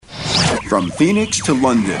From Phoenix to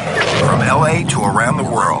London. From L.A. to around the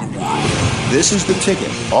world. This is The Ticket.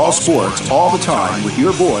 All sports, all the time, with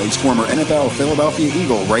your boys, former NFL Philadelphia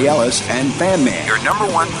Eagle Ray Ellis and Fan Man. Your number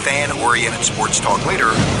one fan-oriented sports talk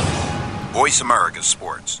leader, Voice America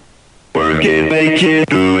Sports. Work it, make it,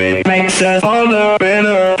 do it. Makes us harder,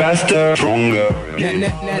 better, faster, stronger.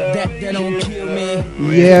 That don't kill me.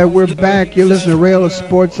 Yeah, we're back. You're listening to Ray Ellis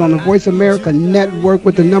Sports on the Voice America Network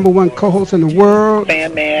with the number one co-host in the world,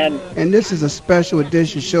 Fan Man. And this is a special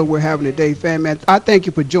edition show we're having today, Fan Man. I thank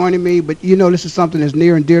you for joining me, but you know this is something that's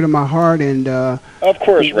near and dear to my heart. And of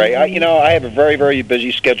course, Ray. I have a very, very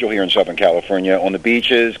busy schedule here in Southern California on the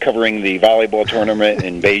beaches, covering the volleyball tournament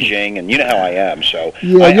in Beijing, and you know how I am. So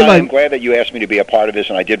yeah, I'm glad that you asked me to be a part of this,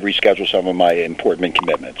 and I did reschedule some of my important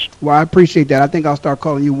commitments. Well, I appreciate that. I think I'll start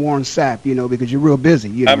calling you Warren Sapp, because you're real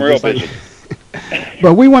busy. I'm real busy.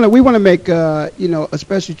 But we want to make a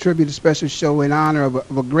special tribute, a special show in honor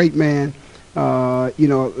of a great man, a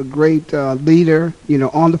great leader,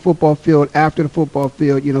 on the football field, after the football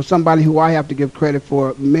field, somebody who I have to give credit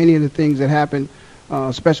for many of the things that happened,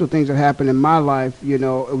 special things that happened in my life. It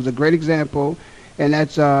was a great example, and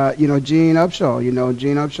that's, Gene Upshaw.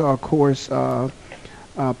 Gene Upshaw, of course,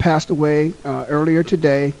 passed away earlier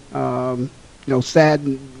today.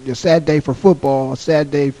 Sad day for football, a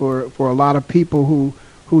sad day for a lot of people who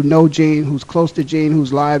know Gene, who's close to Gene,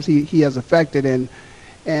 whose lives he has affected,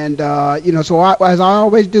 so as I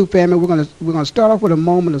always do, family, we're gonna start off with a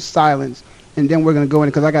moment of silence, and then we're gonna go in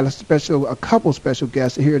because I got a couple special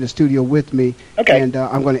guests here in the studio with me, okay, and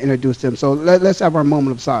I'm going to introduce them. So let's have our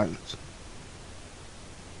moment of silence.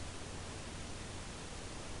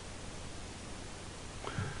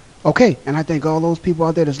 Okay, and I thank all those people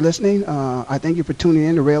out there that's listening. I thank you for tuning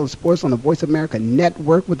in to Ray Ellis Sports on the Voice America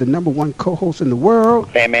Network with the number one co-host in the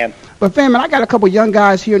world. Fan Man. But Fan Man, I got a couple young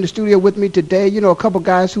guys here in the studio with me today. A couple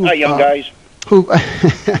guys who... Hi, young guys. Who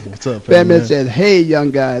What's up, Fan Man said, hey,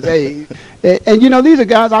 young guys. Hey. And, these are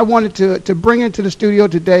guys I wanted to bring into the studio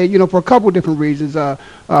today, for a couple different reasons.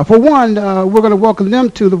 For one, we're going to welcome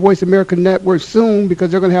them to the Voice America Network soon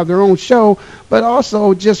because they're going to have their own show. But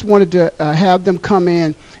also just wanted to have them come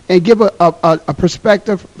in and give a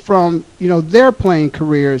perspective from, their playing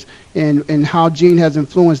careers and how Gene has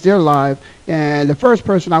influenced their life. And the first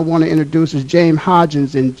person I want to introduce is James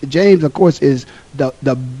Hodgins. And James, of course, is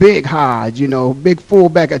the big Hodge, big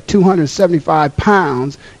fullback at 275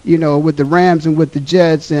 pounds, with the Rams and with the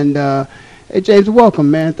Jets. And, hey, James, welcome,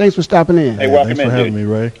 man. Thanks for stopping in. Hey, welcome in, Thanks for having dude.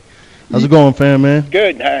 me, Ray. How's it going, Fan Man?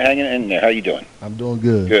 Good. Hanging in there. How you doing? I'm doing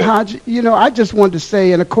good. Good. Hodge, I just wanted to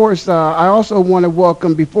say, and of course, I also want to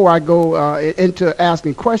welcome, before I go into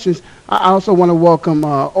asking questions, I also want to welcome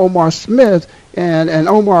Omar Smith, and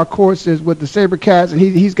Omar, of course, is with the SaberCats, and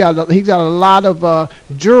he's got a lot of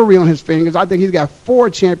jewelry on his fingers. I think he's got 4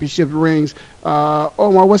 championship rings.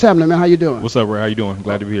 Omar, what's happening, man? How you doing? What's up, Ray? How you doing?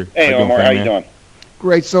 Glad to be here. Hey, Omar, how you doing?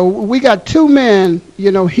 Great. So we got 2 men,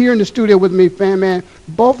 here in the studio with me, Fan Man.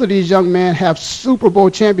 Both of these young men have Super Bowl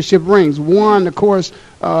championship rings. One, of course,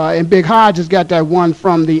 and Big Hodge has got that one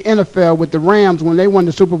from the NFL with the Rams when they won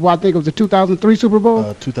the Super Bowl. I think it was the 2003 Super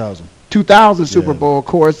Bowl? 2000. 2000 Super Bowl, of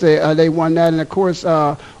course. They won that. And, of course,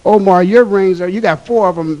 Omar, your rings, you got 4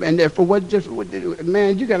 of them. And for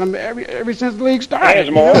man, you got them every since the league started. There's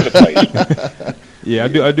them all over the place. Yeah,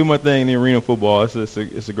 I do my thing in the arena football.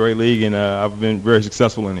 It's a great league, and I've been very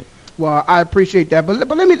successful in it. Well, I appreciate that. But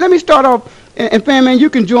let me start off, and Fan Man, you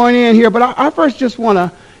can join in here. But I first just want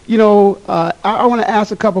to, I want to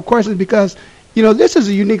ask a couple questions because, this is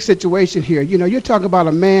a unique situation here. You're talking about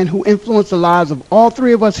a man who influenced the lives of all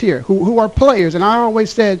 3 of us here who are players. And I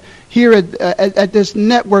always said here at this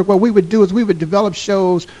network, what we would do is we would develop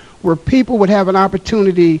shows where people would have an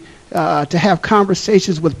opportunity to have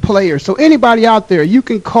conversations with players. So anybody out there, you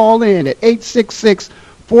can call in at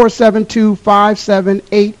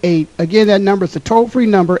 866-472-5788. Again, that number is a toll-free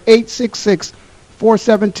number,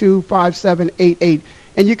 866-472-5788.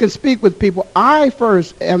 And you can speak with people. I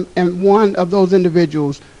first am one of those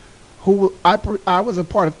individuals who I was a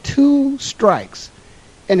part of 2 strikes.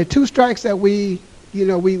 And the 2 strikes that we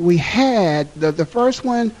had, the first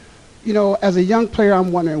one, as a young player,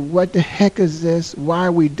 I'm wondering, what the heck is this? Why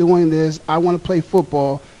are we doing this? I want to play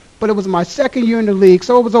football. But it was my second year in the league,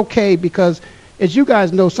 so it was okay because, as you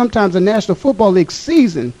guys know, sometimes the National Football League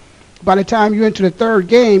season, by the time you enter the 3rd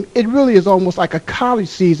game, it really is almost like a college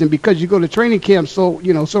season because you go to training camp so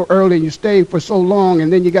early and you stay for so long,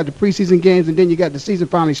 and then you got the preseason games, and then you got the season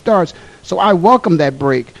finally starts. So I welcome that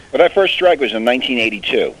break. But that first strike was in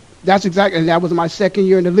 1982. That's exactly, and that was my second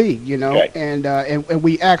year in the league, Okay. And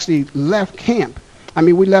we actually left camp. I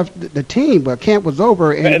mean, we left the team, but camp was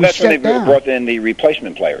over, and we that's shut when they down. brought in the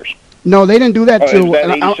replacement players. No, they didn't do that Oh, till is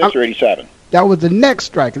that 86 or 87? that was the next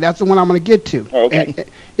strike. That's the one I'm going to get to. Oh, okay. And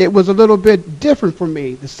it was a little bit different for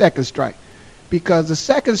me, the second strike, because the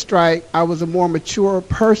second strike, I was a more mature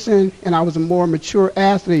person and I was a more mature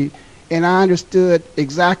athlete, and I understood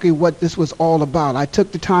exactly what this was all about. I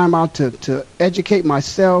took the time out to educate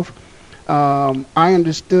myself. I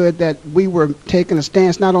understood that we were taking a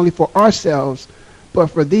stance not only for ourselves, but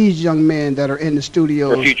for these young men that are in the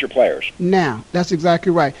studios. For future players. Now, that's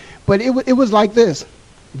exactly right. But it was like this.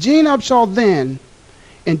 Gene Upshaw then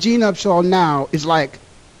and Gene Upshaw now is like,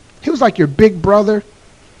 he was like your big brother,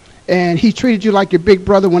 and he treated you like your big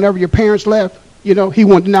brother whenever your parents left. You know, he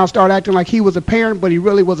wanted to now start acting like he was a parent, but he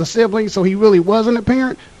really was a sibling, so he really wasn't a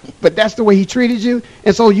parent. But that's the way he treated you.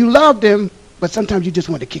 And so you loved him, but sometimes you just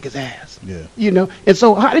wanted to kick his ass. Yeah. You know? And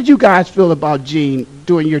so how did you guys feel about Gene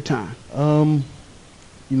during your time?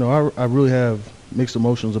 You know, I really have mixed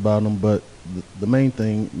emotions about him, but the main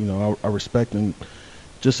thing, you know, I respect him.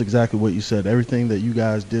 Just exactly what you said. Everything that you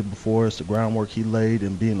guys did before us, the groundwork he laid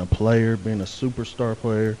in being a player, being a superstar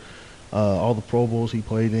player, all the Pro Bowls he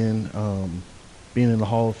played in, being in the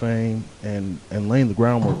Hall of Fame, and laying the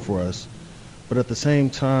groundwork for us. But at the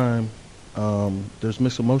same time, there's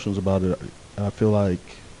mixed emotions about it. I feel like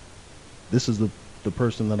this is the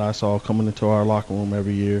person that I saw coming into our locker room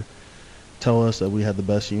every year, tell us that we had the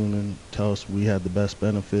best union, tell us we had the best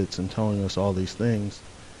benefits, and telling us all these things.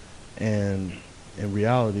 And in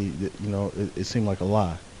reality, you know, it seemed like a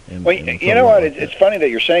lie. Well, you know what? It's funny that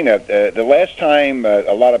you're saying that. The last time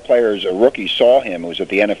a lot of players, rookies, saw him was at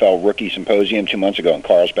the NFL Rookie Symposium 2 months ago in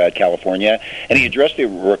Carlsbad, California, and he addressed the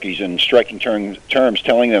rookies in striking terms,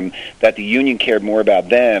 telling them that the union cared more about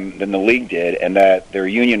them than the league did, and that their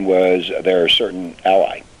union was their certain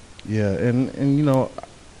ally. Yeah, and you know,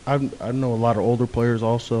 I know a lot of older players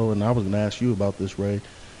also, and I was going to ask you about this, Ray,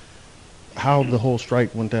 how the whole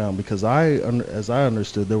strike went down, because as I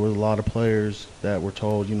understood, there was a lot of players that were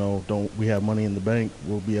told, you know, we have money in the bank,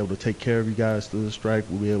 we'll be able to take care of you guys through the strike,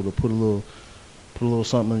 we'll be able to put a little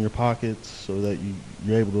something in your pockets so that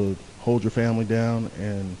you're able to hold your family down.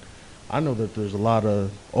 And I know that there's a lot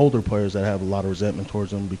of older players that have a lot of resentment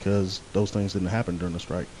towards them because those things didn't happen during the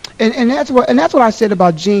strike. And that's what I said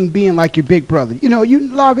about Gene being like your big brother. You know, you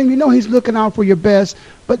love him, you know he's looking out for your best,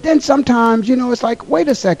 but then sometimes, you know, it's like, wait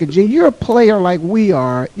a second, Gene, you're a player like we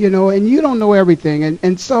are, you know, and you don't know everything.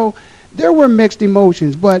 And so there were mixed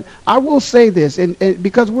emotions, but I will say this, and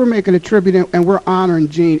because we're making a tribute and we're honoring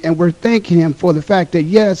Gene and we're thanking him for the fact that,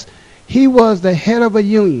 yes, he was the head of a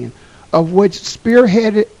union of which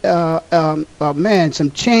spearheaded,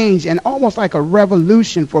 some change and almost like a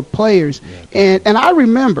revolution for players. Yeah. And I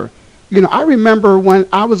remember when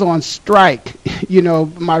I was on strike, you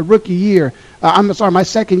know, my rookie year, my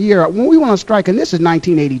second year, when we went on strike, and this is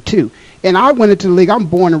 1982, and I went into the league. I'm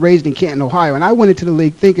born and raised in Canton, Ohio, and I went into the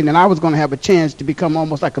league thinking that I was going to have a chance to become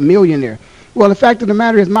almost like a millionaire. Well, the fact of the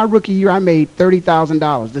matter is my rookie year, I made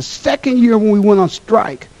 $30,000. The second year when we went on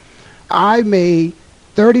strike, I made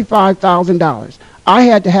 $35,000. I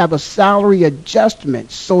had to have a salary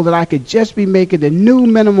adjustment so that I could just be making the new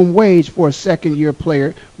minimum wage for a second-year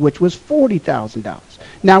player, which was $40,000.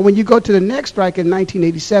 Now, when you go to the next strike in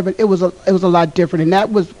 1987, it was a lot different, and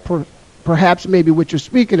that was perhaps maybe what you're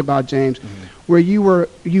speaking about, James, where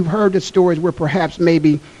you've heard the stories where perhaps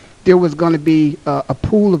maybe there was going to be a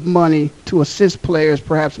pool of money to assist players,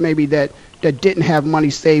 perhaps maybe that didn't have money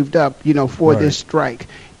saved up, you know, for this strike.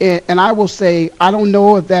 And I will say, I don't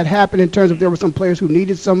know if that happened in terms of there were some players who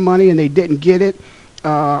needed some money and they didn't get it.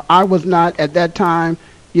 I was not at that time,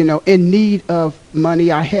 you know, in need of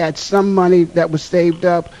money. I had some money that was saved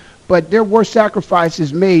up, but there were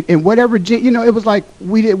sacrifices made. And whatever, you know, it was like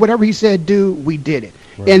we did whatever he said do, we did it.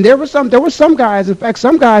 Right. And there were some guys, in fact,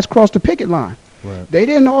 some guys crossed the picket line. Right. They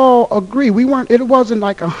didn't all agree. It wasn't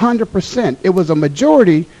like 100%. It was a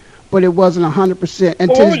majority, but it wasn't 100%. And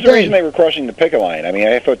what was the reason they were crossing the picket line? I mean,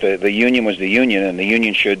 I thought the union was the union, and the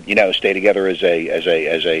union should, you know, stay together as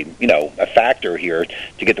a you know, a factor here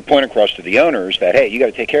to get the point across to the owners that, hey, you got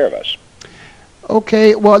to take care of us.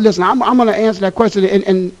 Okay, well, listen, I'm going to answer that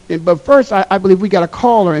question, but first, I believe we got a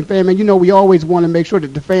caller, and man, you know, we always want to make sure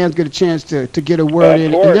that the fans get a chance to get a word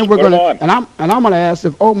in, course, and then we're going to, and I'm going to ask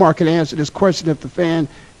if Omar can answer this question if the fan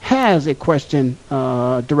has a question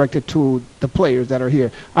directed to the players that are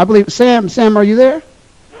here. I believe Sam, are you there?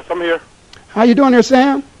 Yes, I'm here. How you doing there,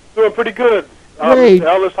 Sam? Doing pretty good. Great. Mr.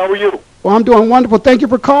 Ellis, how are you? Well, I'm doing wonderful. Thank you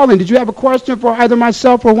for calling. Did you have a question for either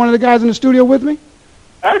myself or one of the guys in the studio with me?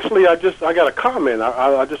 Actually, I got a comment.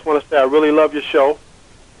 I just want to say I really love your show.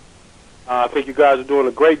 I think you guys are doing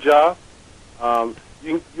a great job.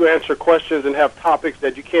 You answer questions and have topics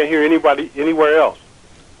that you can't hear anybody anywhere else.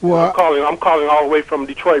 Well, I'm calling all the way from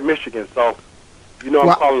Detroit, Michigan. So,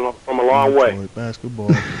 I'm calling from a long way. Detroit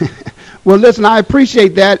basketball. Well, listen, I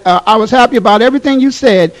appreciate that. I was happy about everything you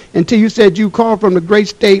said until you said you called from the great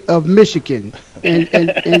state of Michigan.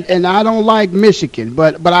 And I don't like Michigan,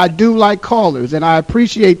 but I do like callers, and I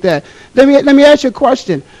appreciate that. Let me ask you a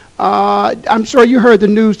question. I'm sure you heard the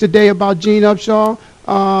news today about Gene Upshaw.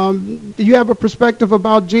 Do you have a perspective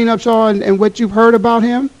about Gene Upshaw and what you've heard about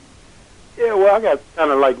him? Yeah, well, I got kind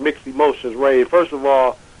of like mixed emotions, Ray. First of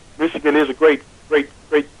all, Michigan is a great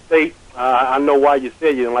state. I know why you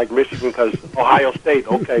said you didn't like Michigan, because Ohio State.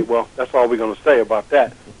 Okay, well, that's all we're going to say about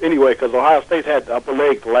that. Anyway, because Ohio State's had the upper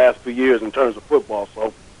leg the last few years in terms of football.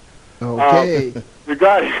 So, okay.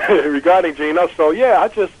 Regarding Gene Upshaw, yeah, I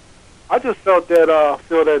just felt that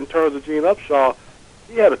in terms of Gene Upshaw,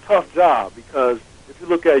 he had a tough job, because if you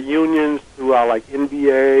look at unions throughout like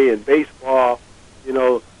NBA and baseball,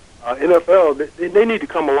 NFL, they need to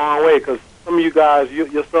come a long way, because some of you guys,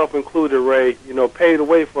 yourself included, Ray, paid the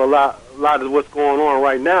way for a lot of what's going on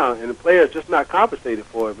right now, and the players just not compensated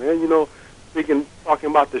for it, man. Talking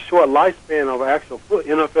about the short lifespan of an actual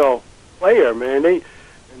NFL player, man, and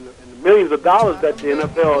the millions of dollars that the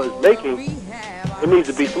NFL is making, there needs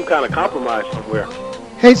to be some kind of compromise somewhere.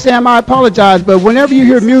 Hey, Sam, I apologize, but whenever you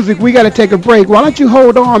hear music, we got to take a break. Why don't you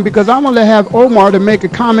hold on, because I want to have Omar to make a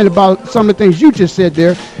comment about some of the things you just said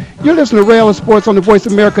there. You're listening to Rail of Sports on the Voice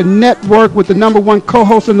America Network with the #1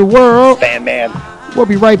 co-host in the world. Fan man. We'll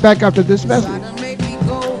be right back after this message.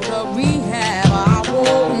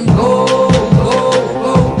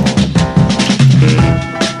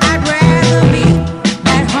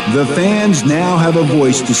 The fans now have a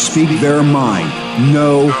voice to speak their mind.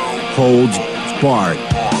 No holds barred.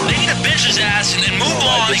 They need to bench his ass and move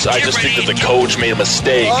on. I just think that the coach made a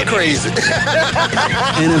mistake. All crazy.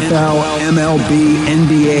 NFL, MLB,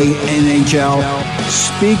 NBA, NHL.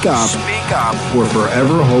 Speak up. Speak up. Or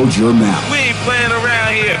forever hold your mouth. We ain't playing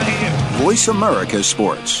around here. Voice America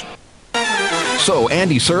Sports. So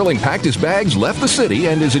Andy Serling packed his bags, left the city,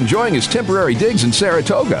 and is enjoying his temporary digs in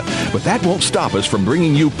Saratoga. But that won't stop us from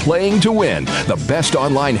bringing you Playing to Win, the best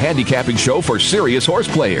online handicapping show for serious horse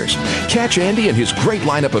players. Catch Andy and his great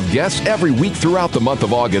lineup of guests every week throughout the month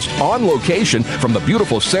of August on location from the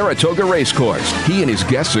beautiful Saratoga Racecourse. He and his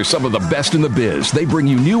guests are some of the best in the biz. They bring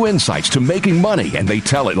you new insights to making money, and they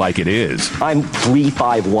tell it like it is. I'm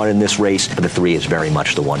 3-5-1 in this race, but the 3 is very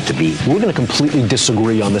much the one to beat. We're going to completely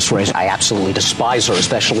disagree on this race. I absolutely despise her,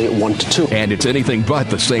 especially at 1-2. And it's anything but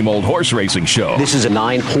the same old horse racing show. This is a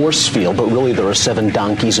 9-horse field, but really there are 7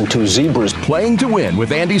 donkeys and 2 zebras. Playing to Win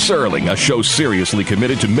with Andy Serling, a show seriously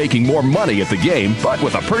committed to making more money at the game, but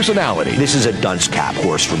with a personality. This is a dunce cap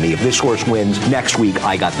horse for me. If this horse wins, next week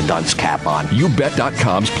I got the dunce cap on.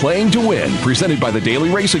 YouBet.com's Playing to Win, presented by the Daily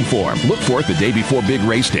Racing Form. Look for it the day before big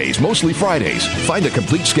race days, mostly Fridays. Find a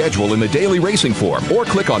complete schedule in the Daily Racing Form or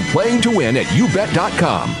click on Playing to Win at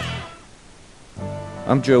YouBet.com.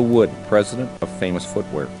 I'm Joe Wood, president of Famous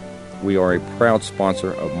Footwear. We are a proud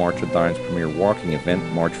sponsor of March of Dimes' premier walking event,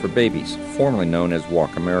 March for Babies, formerly known as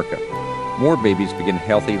Walk America. More babies begin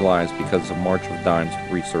healthy lives because of March of Dimes'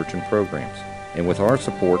 research and programs. And with our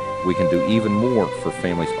support, we can do even more for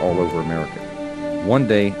families all over America. One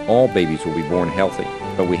day, all babies will be born healthy,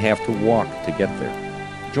 but we have to walk to get there.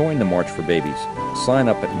 Join the March for Babies. Sign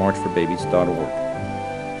up at marchforbabies.org.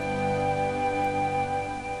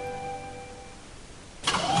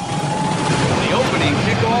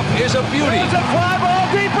 Is a beauty. It's a fly ball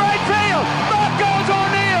deep right field. Back goes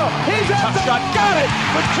O'Neal. He's at the shot. Got it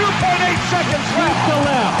with 2.8 seconds left to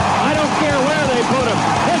left. I don't care where they put him.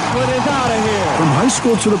 This one is out of here. From high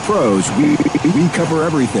school to the pros, we cover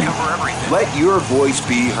everything. Let your voice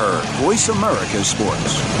be heard. Voice America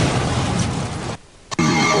Sports.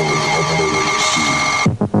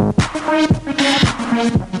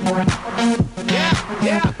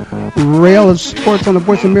 Rail of Sports on the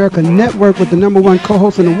Voice America Network with the #1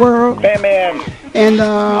 co-host in the world. Fan man. And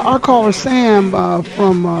our caller, Sam,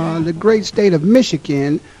 from the great state of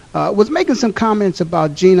Michigan, was making some comments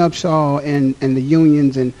about Gene Upshaw and the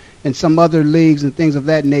unions and some other leagues and things of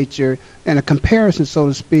that nature, and a comparison, so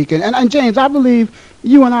to speak. And James, I believe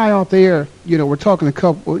you and I out there, were talking a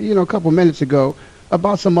couple minutes ago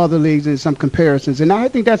about some other leagues and some comparisons, and I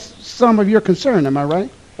think that's some of your concern. Am I right?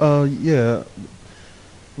 Yeah.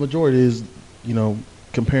 Majority is,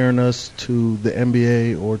 comparing us to the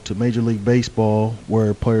NBA or to Major League Baseball,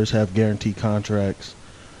 where players have guaranteed contracts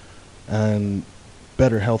and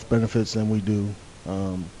better health benefits than we do.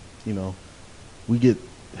 We get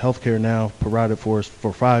health care now provided for us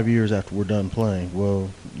for 5 years after we're done playing. Well,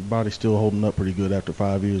 your body's still holding up pretty good after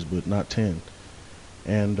 5 years, but not 10.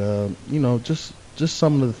 And, just just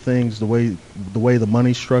some of the things, the way the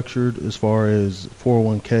money's structured as far as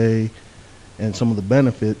 401k and some of the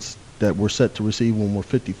benefits that we're set to receive when we're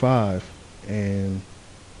 55, and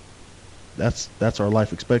that's our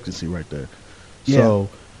life expectancy right there. Yeah. So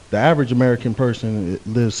the average American person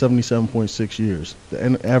lives 77.6 years.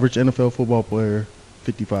 The average NFL football player,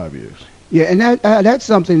 55 years. Yeah, and that's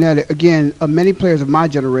something that, again, many players of my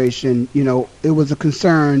generation, it was a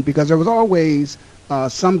concern because there was always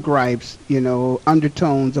some gripes,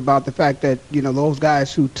 undertones about the fact that, those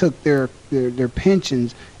guys who took their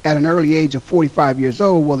pensions at an early age of 45 years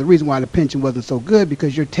old, well, the reason why the pension wasn't so good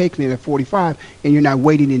because you're taking it at 45 and you're not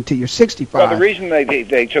waiting until you're 65. Well, the reason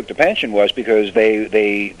they took the pension was because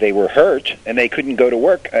they were hurt and they couldn't go to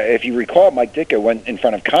work. If you recall, Mike Ditka went in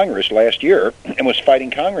front of Congress last year and was fighting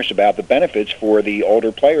Congress about the benefits for the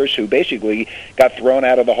older players who basically got thrown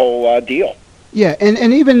out of the whole deal. Yeah, and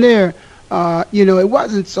even there, it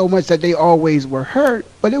wasn't so much that they always were hurt,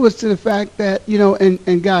 but it was to the fact that,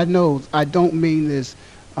 and God knows, I don't mean this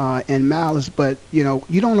in malice, but, you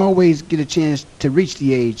don't always get a chance to reach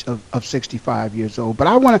the age of 65 years old.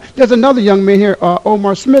 But there's another young man here,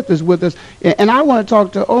 Omar Smith is with us, and I want to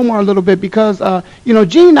talk to Omar a little bit because,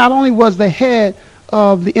 Gene not only was the head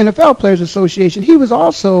of the NFL Players Association, he was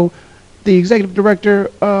also the executive director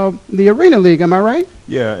of the Arena League. Am I right?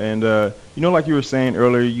 Yeah, and like you were saying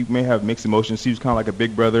earlier, you may have mixed emotions. He was kind of like a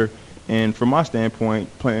big brother, and from my standpoint,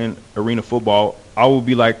 playing arena football, I would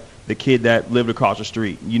be like the kid that lived across the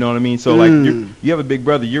street. You know what I mean? So like you have a big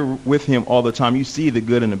brother, you're with him all the time. You see the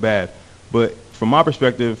good and the bad. But from my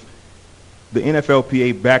perspective, the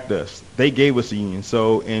NFLPA backed us. They gave us a union.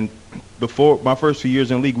 So and before my first few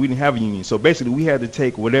years in the league, we didn't have a union. So basically, we had to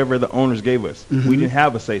take whatever the owners gave us. Mm-hmm. We didn't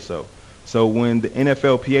have a say-so. So when the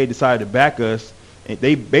NFLPA decided to back us,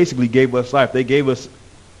 they basically gave us life. They gave us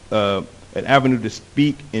an avenue to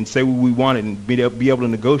speak and say what we wanted and be able to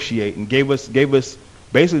negotiate, and gave us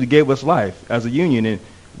life as a union.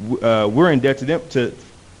 And we're in debt to them,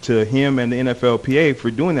 to him and the NFLPA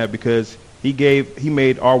for doing that because he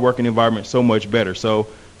made our working environment so much better. So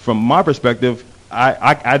from my perspective,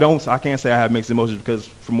 I can't say I have mixed emotions because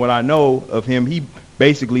from what I know of him, he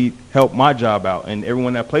basically helped my job out and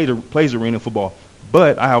everyone that plays arena football.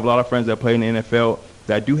 But I have a lot of friends that play in the NFL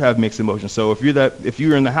that do have mixed emotions. So if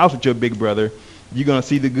you're in the house with your big brother, you're gonna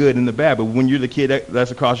see the good and the bad. But when you're the kid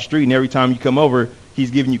that's across the street and every time you come over, he's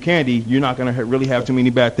giving you candy, you're not going to really have too many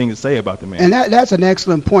bad things to say about the man. And that's an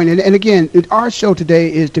excellent point. And again, our show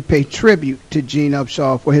today is to pay tribute to Gene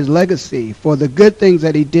Upshaw for his legacy, for the good things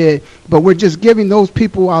that he did. But we're just giving those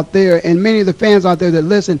people out there and many of the fans out there that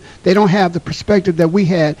listen, they don't have the perspective that we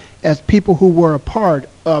had as people who were a part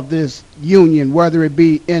of this union, whether it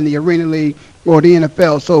be in the Arena League or the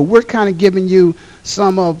NFL. So we're kind of giving you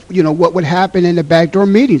some of, what would happen in the backdoor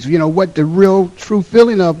meetings, what the real true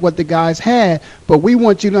feeling of what the guys had. But we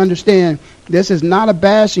want you to understand this is not a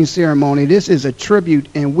bashing ceremony. This is a tribute,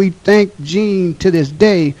 and we thank Gene to this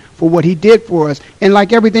day for what he did for us. And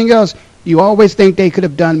like everything else, you always think they could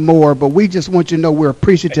have done more, but we just want you to know we're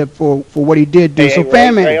appreciative for what he did do. So,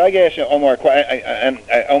 Ray, I guess Omar,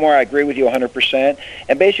 Omar, I agree with you 100%.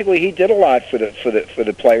 And basically, he did a lot for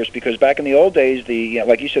the players because back in the old days,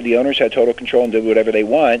 like you said, the owners had total control and did whatever they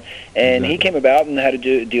want. And he came about and had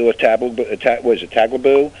to deal with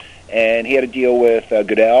Tagliabue, and he had to deal with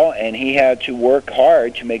Goodell, and he had to work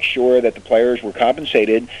hard to make sure that the players were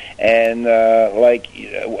compensated. And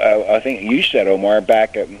I think you said, Omar,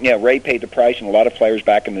 Ray paid the price, and a lot of players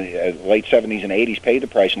back in the late 70s and 80s paid the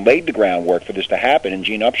price and laid the groundwork for this to happen. And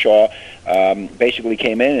Gene Upshaw basically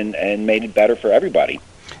came in and made it better for everybody.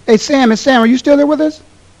 Hey, Sam, are you still there with us?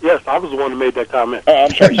 Yes, I was the one who made that comment. Oh,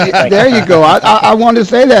 I'm sorry. There you go. I wanted to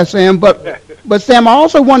say that, Sam. But Sam, I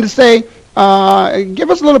also wanted to say, give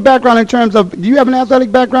us a little background in terms of, do you have an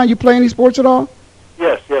athletic background? You play any sports at all?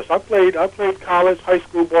 Yes. I played college, high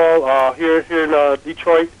school ball here in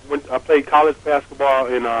Detroit. I played college basketball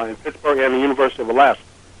in Pittsburgh and the University of Alaska.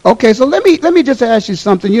 Okay, so let me just ask you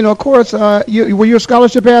something. Of course, were you a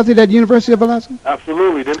scholarship athlete at the University of Alaska?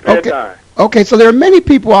 Absolutely, didn't pay a dime. Okay, so there are many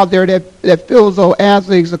people out there that feel as though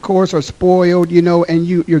athletes, of course, are spoiled, and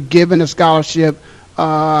you're given a scholarship.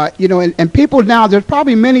 And people now, there's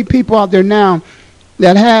probably many people out there now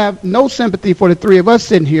that have no sympathy for the three of us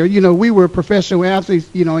sitting here. We were professional athletes,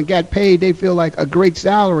 and got paid, they feel like a great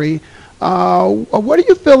salary. What do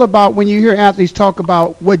you feel about when you hear athletes talk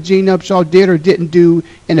about what Gene Upshaw did or didn't do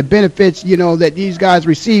and the benefits, that these guys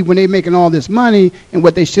receive when they're making all this money and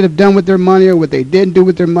what they should have done with their money or what they didn't do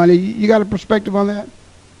with their money? You got a perspective on that?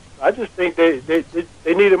 I just think they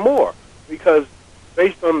needed more because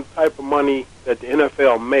based on the type of money that the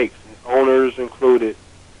NFL makes, owners included,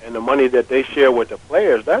 and the money that they share with the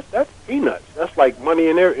players, that's peanuts. That's like money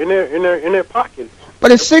in their pocket.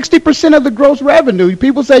 But it's 60% of the gross revenue.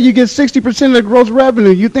 People say you get 60% of the gross revenue.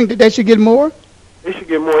 You think that they should get more? They should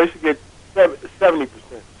get more. They should get 70%,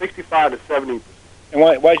 65 to 70%. And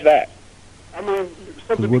why is that? I mean,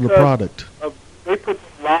 simply we're the because product. They put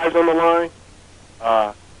lives on the line.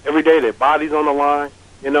 Every day their bodies on the line,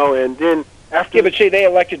 and then after... Yeah, but see, they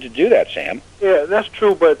elected to do that, Sam. Yeah, that's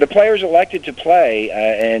true, but... The players elected to play,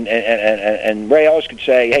 and Ray Ellis could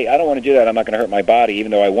say, hey, I don't want to do that. I'm not going to hurt my body.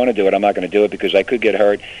 Even though I want to do it, I'm not going to do it because I could get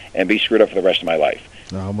hurt and be screwed up for the rest of my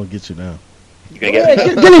life. No, I'm going to get you now. You going to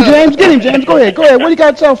get me? Get him, James. Get him, James. Go ahead. What do you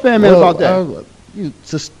got to tell fan man about that?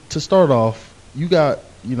 To start off, you got,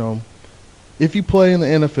 if you play in the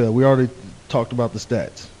NFL, we already talked about the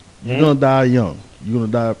stats. You're going to die young. You're going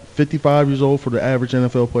to die 55 years old for the average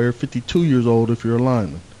NFL player, 52 years old if you're a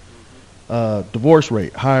lineman. Divorce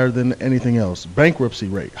rate, higher than anything else. Bankruptcy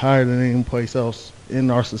rate, higher than any place else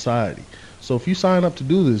in our society. So if you sign up to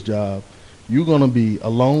do this job, you're going to be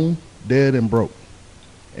alone, dead, and broke.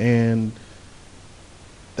 And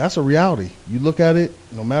that's a reality. You look at it,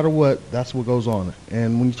 no matter what, that's what goes on.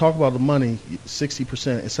 And when you talk about the money,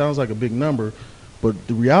 60%, it sounds like a big number, but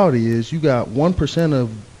the reality is you got 1%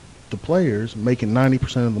 of the players making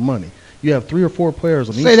 90% of the money. You have 3 or 4 players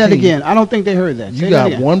on each team. Say that again. I don't think they heard that. You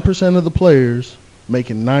got 1% of the players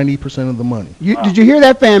making 90% of the money. Did you hear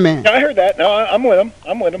that, fan man? No, I heard that. No, I'm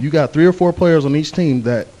with him. You got 3 or 4 players on each team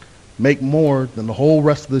that make more than the whole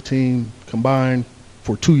rest of the team combined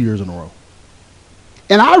for 2 years in a row.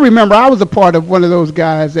 And I remember I was a part of one of those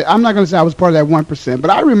guys. I'm not going to say I was part of that 1%,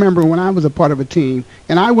 but I remember when I was a part of a team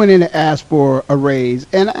and I went in to ask for a raise,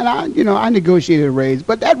 and I negotiated a raise,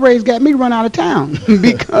 but that raise got me run out of town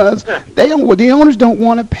because the owners don't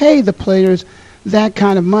want to pay the players that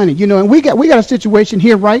kind of money. And we got a situation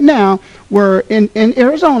here right now where in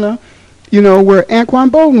Arizona, where Anquan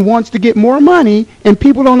Bolden wants to get more money, and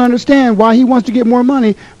people don't understand why he wants to get more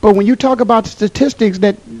money. But when you talk about the statistics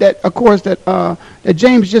that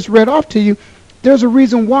James just read off to you, there's a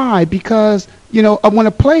reason why. Because when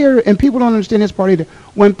a player, and people don't understand this part either,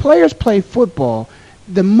 when players play football,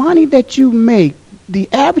 the money that you make, the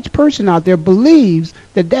average person out there believes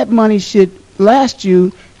that money should last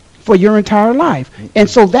you for your entire life. And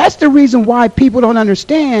so that's the reason why people don't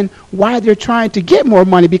understand why they're trying to get more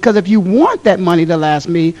money, because if you want that money to last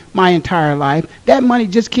me my entire life, that money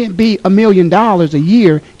just can't be $1 million a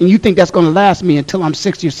year, and you think that's going to last me until I'm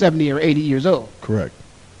 60 or 70 or 80 years old. Correct.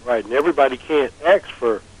 Right, and everybody can't ask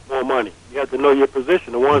for more money. You have to know your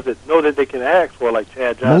position. The ones that know that they can ask for, like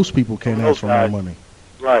Chad Johnson. Most people can't ask for more money.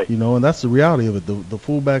 Right. And that's the reality of it. The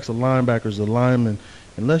fullbacks, the linebackers, the linemen,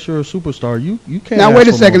 unless you're a superstar, you can't. Now wait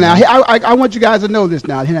a second. Now I want you guys to know this.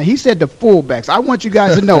 Now he said the fullbacks. I want you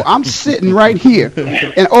guys to know I'm sitting right here,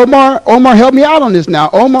 and Omar, help me out on this.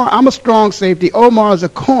 Now Omar, I'm a strong safety. Omar is a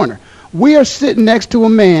corner. We are sitting next to a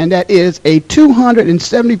man that is a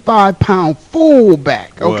 275-pound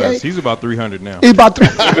fullback. Okay, he's about 300 now. He's about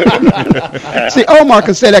 300. See, Omar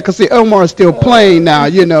can say that because Omar is still playing now.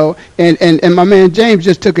 And my man James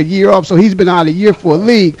just took a year off, so he's been out of the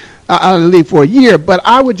league for a year. But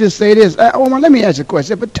I would just say this, Omar, let me ask you a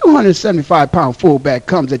question. If a 275-pound fullback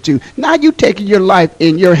comes at you, now you taking your life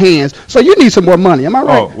in your hands, so you need some more money. Am I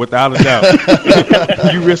right? Oh, without a doubt.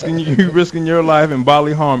 you risking your life and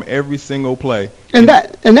bodily harm every single play. And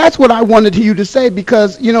that's what I wanted you to say,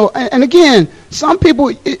 because and again, some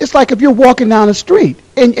people, it's like if you're walking down the street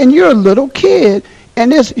and you're a little kid, and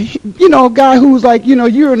this guy who's like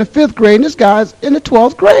you're in the 5th grade and this guy's in the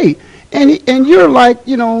 12th grade. And you're like,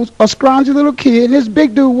 a scrawny little kid, and this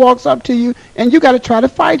big dude walks up to you, and you got to try to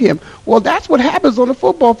fight him. Well, that's what happens on the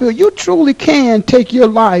football field. You truly can take your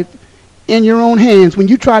life in your own hands when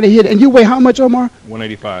you try to hit it. And you weigh how much, Omar?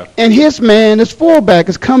 185. And his fullback,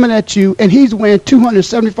 is coming at you, and he's weighing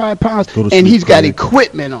 275 pounds, and he's got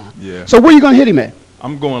equipment on. Yeah. So where are you going to hit him at?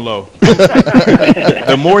 I'm going low.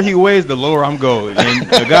 The more he weighs, the lower I'm going. And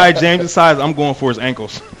the guy James' size, I'm going for his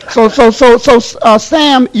ankles. So,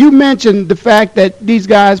 Sam, you mentioned the fact that these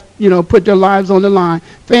guys, put their lives on the line.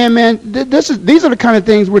 Fan man, these are the kind of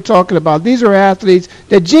things we're talking about. These are athletes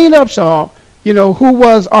that Gene Upshaw, who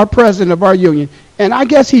was our president of our union, and I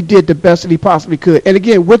guess he did the best that he possibly could. And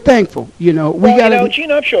again, we're thankful. Gene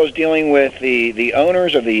Upshaw is dealing with the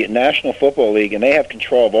owners of the National Football League, and they have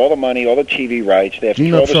control of all the money, all the TV rights. They have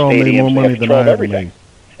control of the stadiums. They have control of everything.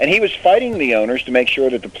 And he was fighting the owners to make sure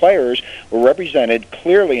that the players were represented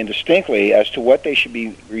clearly and distinctly as to what they should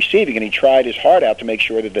be receiving, and he tried his heart out to make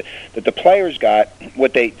sure that the players got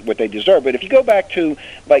what they deserve. But if you go back to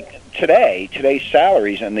like today's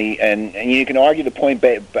salaries, and you can argue the point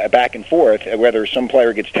back and forth whether some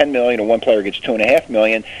player gets $10 million or one player gets $2.5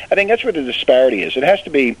 million. I think that's where the disparity is. It has to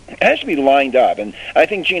be lined up, and I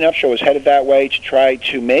think Gene Upshaw is headed that way to try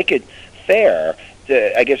to make it fair.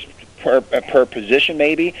 I guess per position,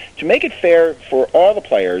 maybe to make it fair for all the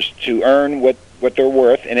players to earn what they're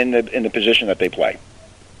worth and in the position that they play.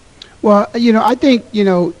 Well, I think,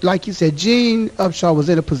 like you said, Gene Upshaw was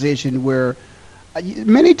in a position where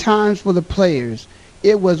many times for the players,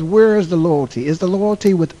 it was, where is the loyalty? Is the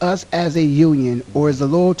loyalty with us as a union, or is the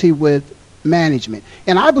loyalty with management?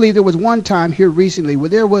 And I believe there was one time here recently where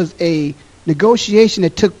there was a negotiation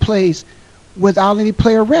that took place without any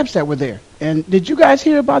player reps that were there. And did you guys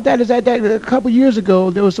hear about that? Is that a couple years ago,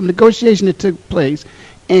 there was some negotiation that took place,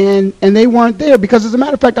 and they weren't there because, as a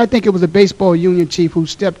matter of fact, I think it was a baseball union chief who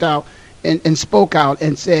stepped out and spoke out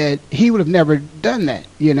and said he would have never done that,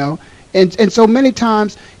 And so many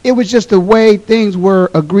times it was just the way things were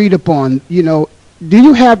agreed upon. Do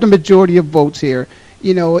you have the majority of votes here?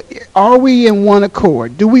 Are we in one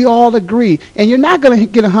accord? Do we all agree? And you're not going to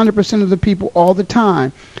get 100% of the people all the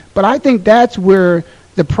time. But I think that's where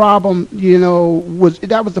the problem,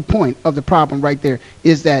 that was the point of the problem right there,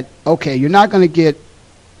 is that, okay, you're not going to get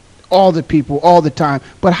all the people all the time,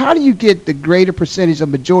 but how do you get the greater percentage of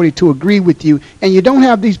majority to agree with you, and you don't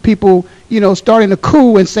have these people, starting to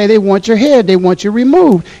coup and say they want your head, they want you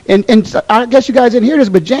removed. And I guess you guys didn't hear this,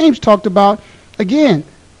 but James talked about, again,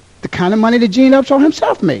 the kind of money that Gene Upshaw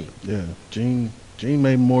himself made. Yeah, Gene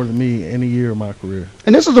made more than me any year of my career.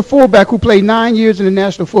 And this is a fullback who played 9 years in the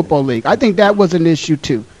National Football League. I think that was an issue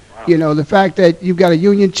too. Wow. The fact that you've got a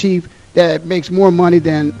union chief that makes more money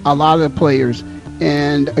than a lot of the players.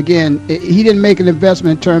 And again, he didn't make an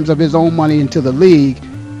investment in terms of his own money into the league,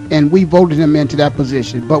 and we voted him into that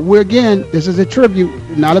position. But this is a tribute,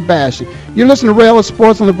 not a bash. You're listening to Ray Ellis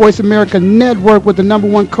Sports on the Voice America Network with the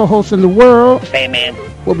 #1 co-host in the world. Hey, man.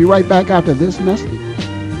 We'll be right back after this message.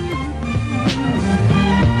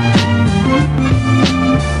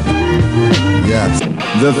 Yes.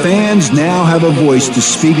 The fans now have a voice to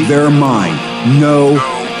speak their mind. No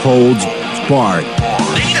holds barred.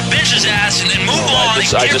 They need to bench his ass and then move on.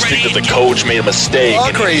 I just think that the coach made a mistake.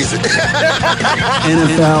 All crazy.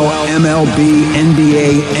 NFL, MLB,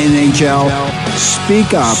 NBA, NHL.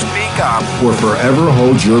 Speak up. Speak up. Or forever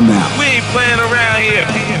hold your mouth. We ain't playing around here.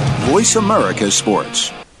 Voice America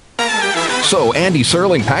Sports. So Andy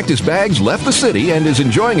Serling packed his bags, left the city, and is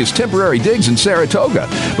enjoying his temporary digs in Saratoga.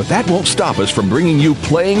 But that won't stop us from bringing you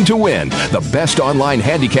Playing to Win, the best online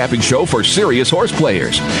handicapping show for serious horse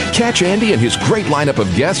players. Catch Andy and his great lineup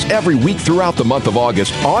of guests every week throughout the month of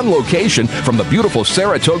August on location from the beautiful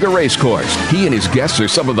Saratoga Racecourse. He and his guests are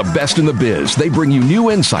some of the best in the biz. They bring you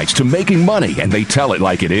new insights to making money, and they tell it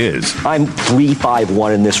like it is. I'm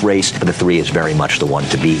 3-5-1 in this race, but the 3 is very much the one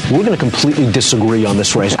to beat. We're going to completely disagree on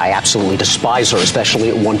this race. I absolutely despise her, especially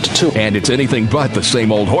at 1-2. And it's anything but the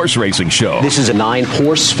same old horse racing show. This is a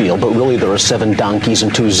 9-horse field, but really there are 7 donkeys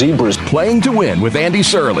and 2 zebras. Playing to Win with Andy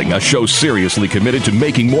Serling, a show seriously committed to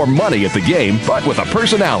making more money at the game, but with a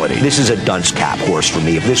personality. This is a dunce cap horse for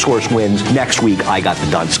me. If this horse wins, next week I got the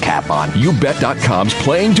dunce cap on. YouBet.com's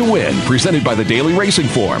Playing to Win, presented by the Daily Racing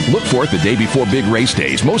Form. Look for it the day before big race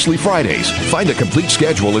days, mostly Fridays. Find a complete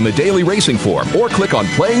schedule in the Daily Racing Form or click on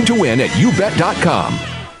Playing to Win at YouBet.com.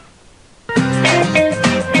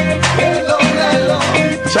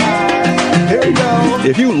 Here we go.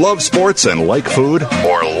 If you love sports and like food,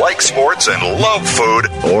 or like sports and love food,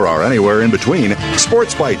 or are anywhere in between,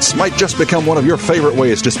 Sports Bites might just become one of your favorite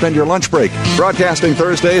ways to spend your lunch break. Broadcasting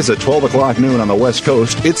Thursdays at 12 o'clock noon on the West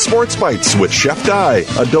Coast, it's Sports Bites with Chef Dye,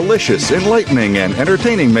 a delicious, enlightening, and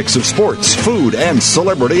entertaining mix of sports, food, and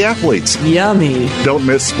celebrity athletes. Yummy. Don't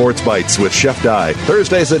miss Sports Bites with Chef Dye,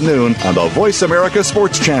 Thursdays at noon on the Voice America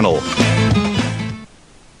Sports Channel.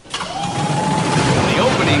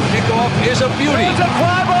 Is a beauty. It's a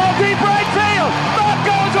fly ball deep right field. Back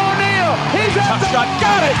goes O'Neal. He's at the shot.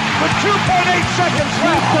 Got it with 2.8 seconds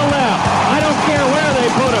left to left. I don't care where they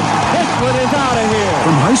put him. This one is out of here.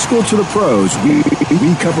 From high school to the pros,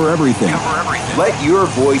 we cover everything. Let your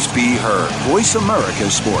voice be heard. Voice America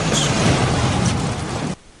Sports.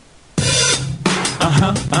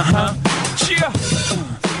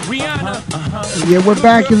 Yeah, we're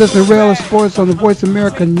back. You listen to Rail Sports on the Voice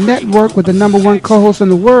America Network with the #1 co-host in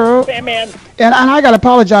the world. Man. And I got to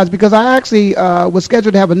apologize because I actually was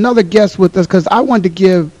scheduled to have another guest with us because I wanted to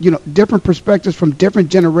give, different perspectives from different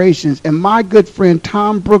generations. And my good friend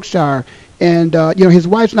Tom Brookshire, and his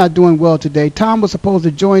wife's not doing well today. Tom was supposed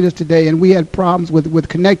to join us today, and we had problems with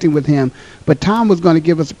connecting with him. But Tom was going to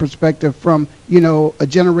give us a perspective from a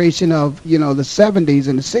generation of the 70s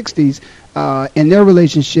and the 60s and their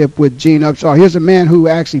relationship with Gene Upshaw. Here's a man who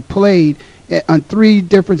actually played on 3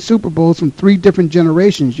 different Super Bowls from 3 different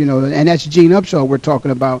generations, and that's Gene Upshaw we're talking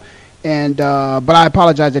about. And but I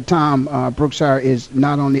apologize that Tom Brookshire is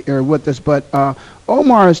not on the air with us, but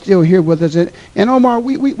Omar is still here with us. And Omar,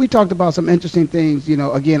 we talked about some interesting things,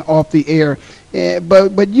 again, off the air.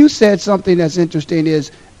 But you said something that's interesting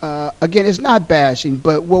is, again, it's not bashing,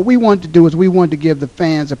 but what we want to do is we want to give the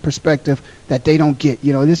fans a perspective that they don't get.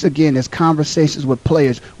 This, again, is conversations with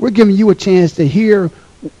players. We're giving you a chance to hear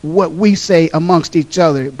what we say amongst each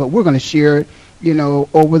other, but we're going to share it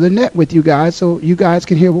over the net with you guys so you guys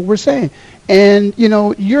can hear what we're saying. And,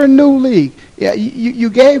 your new league, you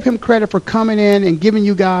gave him credit for coming in and giving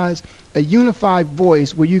you guys a unified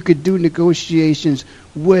voice where you could do negotiations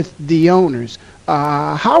with the owners.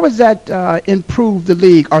 How has that improved the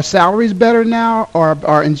league? Are salaries better now?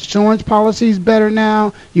 Are insurance policies better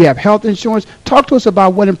now? You have health insurance. Talk to us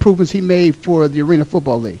about what improvements he made for the Arena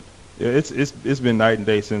Football League. Yeah, it's been night and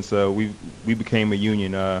day since we became a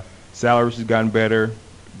union. Salaries has gotten better,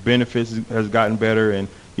 benefits has gotten better, and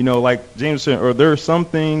like James said, there are some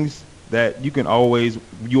things that you always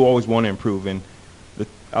want to improve. And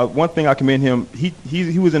one thing I commend him,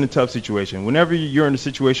 he was in a tough situation. Whenever you're in a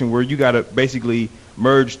situation where you got to basically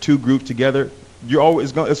merge 2 groups together,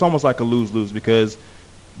 it's almost like a lose-lose because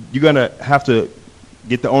you're gonna have to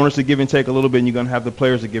get the owners to give and take a little bit, and you're going to have the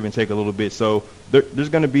players to give and take a little bit. So there's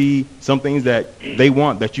going to be some things that they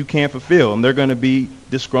want that you can't fulfill, and they're going to be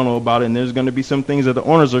disgruntled about it, and there's going to be some things that the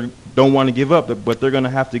owners don't want to give up, but they're going to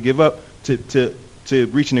have to give up to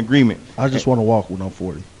reach an agreement. I just want to walk when I'm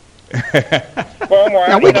 40.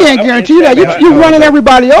 Now, we can't guarantee that. You're running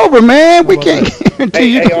everybody over, man. We can't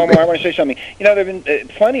guarantee you. Hey, Omar, I want to say something. There have been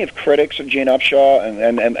plenty of critics of Gene Upshaw,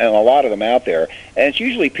 and a lot of them out there. And it's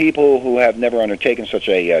usually people who have never undertaken such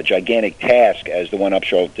a gigantic task as the one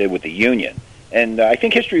Upshaw did with the union. And I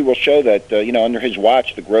think history will show that, under his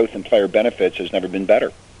watch, the growth in player benefits has never been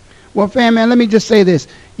better. Well, fan man, let me just say this.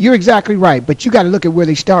 You're exactly right, but you got to look at where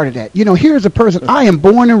they started at. Here's a person. I am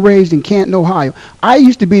born and raised in Canton, Ohio. I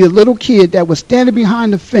used to be the little kid that was standing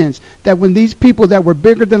behind the fence that when these people that were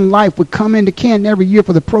bigger than life would come into Canton every year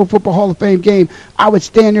for the Pro Football Hall of Fame game, I would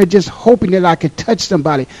stand there just hoping that I could touch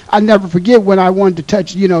somebody. I never forget when I wanted to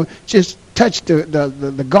touch, just touch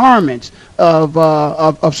the garments of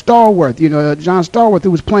Stallworth, John Stallworth,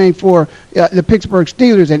 who was playing for the Pittsburgh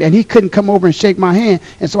Steelers, and he couldn't come over and shake my hand,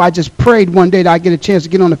 and so I just prayed one day that I get a chance to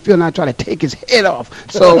get on the field and I try to take his head off.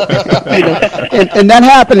 So, and that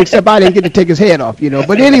happened, except I didn't get to take his head off,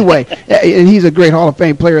 But anyway, and he's a great Hall of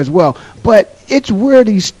Fame player as well. But it's where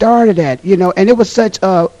he started at, and it was such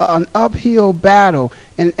an uphill battle,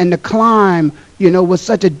 and the climb, was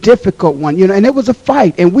such a difficult one, and it was a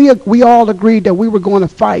fight, and we all agreed that we were going to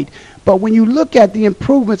fight. But when you look at the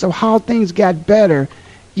improvements of how things got better,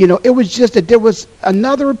 it was just that there was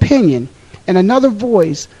another opinion and another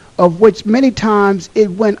voice of which many times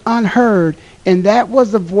it went unheard, and that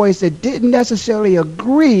was the voice that didn't necessarily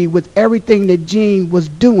agree with everything that Gene was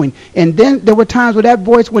doing. And then there were times where that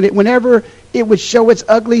voice, whenever it would show its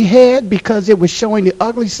ugly head because it was showing the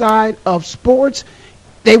ugly side of sports,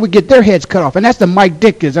 they would get their heads cut off. And that's the Mike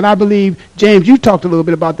Dickers. And I believe, James, you talked a little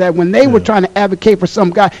bit about that when they were trying to advocate for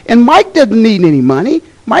some guy. And Mike doesn't need any money.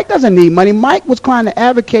 Mike doesn't need money. Mike was trying to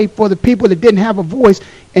advocate for the people that didn't have a voice,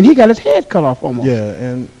 and he got his head cut off almost. Yeah,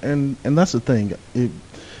 and that's the thing.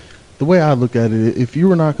 The way I look at it, if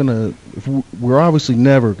we're obviously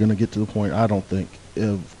never going to get to the point, I don't think,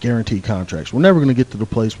 of guaranteed contracts. We're never going to get to the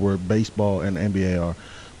place where baseball and NBA are.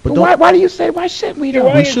 But why do you say, why shouldn't we do?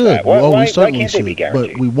 We should. Why certainly can't they be should,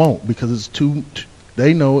 guaranteed? but we won't because it's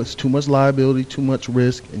they know it's too much liability, too much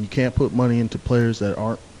risk, and you can't put money into players that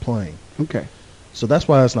aren't playing. Okay. So that's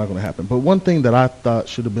why that's not going to happen. But one thing that I thought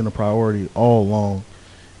should have been a priority all along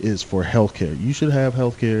is for health care. You should have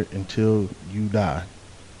health care until you die,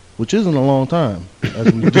 which isn't a long time,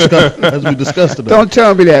 as we discussed today. Don't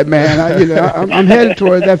tell me that, man. I'm headed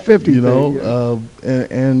towards that 50.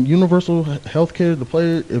 And universal health care, the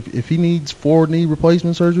player, if he needs 4 knee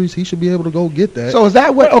replacement surgeries, he should be able to go get that. So is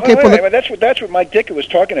that what? Okay, that's what Mike Ditka was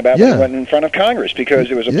talking about when he went in front of Congress, because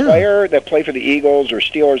there was a player that played for the Eagles or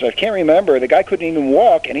Steelers, I can't remember. The guy couldn't even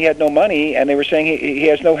walk, and he had no money, and they were saying he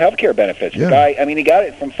has no health care benefits. The guy, he got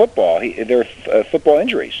it from football. They're football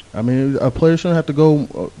injuries. I mean, a player shouldn't have to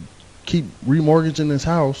go keep remortgaging his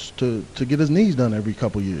house to get his knees done every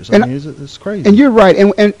couple years. It's crazy. And you're right.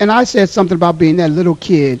 And I said something about being that little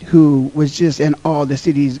kid who was just in awe to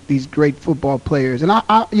see these great football players. And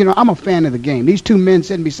I'm a fan of the game. These 2 men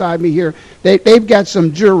sitting beside me here, they've got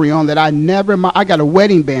some jewelry on that I got a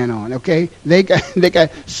wedding band on. Okay, they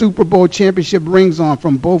got Super Bowl championship rings on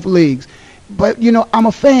from both leagues. But I'm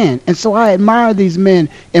a fan, and so I admire these men.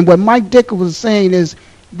 And what Mike Ditka was saying is,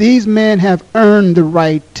 these men have earned the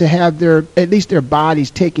right to have at least their bodies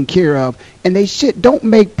taken care of, and don't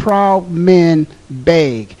make proud men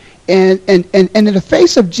beg. And in the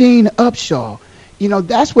face of Gene Upshaw,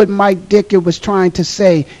 that's what Mike Ditka was trying to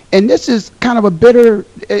say. And this is kind of a bitter.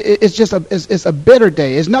 It's a bitter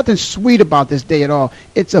day. There's nothing sweet about this day at all.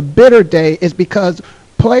 It's a bitter day. It's because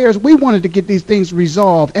players, we wanted to get these things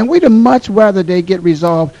resolved, and we'd much rather they get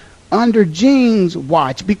resolved under Gene's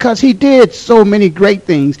watch, because he did so many great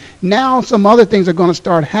things. Now some other things are going to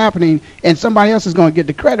start happening, and somebody else is going to get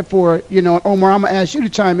the credit for it. Omar, I'm going to ask you to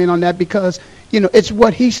chime in on that, because it's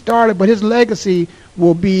what he started, but his legacy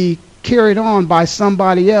will be carried on by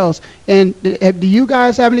somebody else. And do you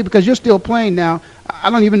guys have any, because you're still playing now, I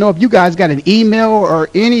don't even know if you guys got an email or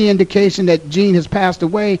any indication that Gene has passed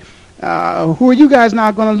away. Who are you guys now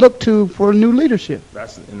going to look to for new leadership?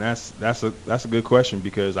 That's a good question,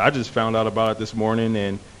 because I just found out about it this morning,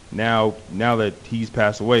 and now that he's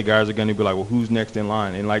passed away, guys are going to be like, well, who's next in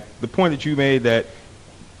line? And like the point that you made, that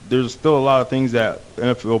there's still a lot of things that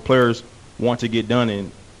NFL players want to get done,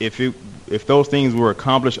 and if those things were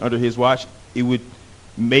accomplished under his watch, it would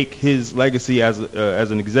make his legacy as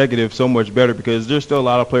an executive so much better, because there's still a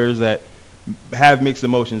lot of players that have mixed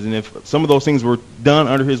emotions, and if some of those things were done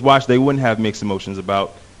under his watch, they wouldn't have mixed emotions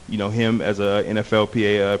about him as a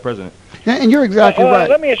NFLPA president. And you're exactly right.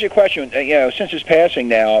 Let me ask you a question. Since his passing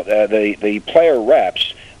now, the player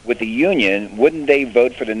reps with the union, wouldn't they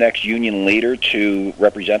vote for the next union leader to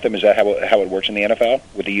represent them? Is that how it works in the NFL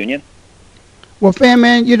with the union? Well, Fan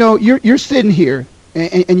Man, you're sitting here.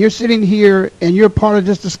 And you're sitting here, and you're part of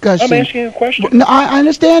this discussion. I'm asking you a question. No, I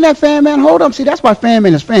understand that, Fan Man. Hold up. See, that's why Fan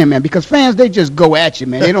Man is Fan Man, because fans, they just go at you,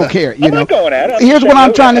 man. They don't care. I'm not going at it. Here's what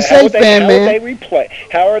I'm trying to say, Fan Man.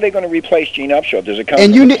 How are they going to replace Gene Upshaw? Does it come?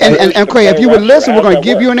 And okay, if you would listen, we're going to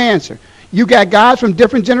give you an answer. You got guys from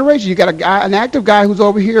different generations. You got an active guy who's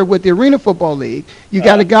over here with the Arena Football League. You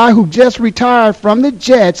got a guy who just retired from the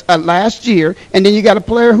Jets last year, and then you got a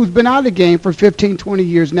player who's been out of the game for 15, 20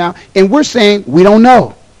 years now. And we're saying we don't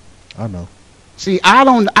know. I know. See, I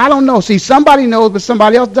don't know. See, somebody knows, but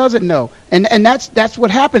somebody else doesn't know. And that's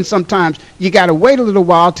what happens sometimes. You got to wait a little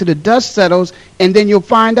while till the dust settles, and then you'll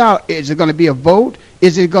find out, is it going to be a vote?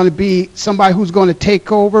 Is it going to be somebody who's going to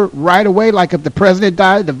take over right away, like if the president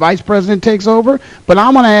died, the vice president takes over? But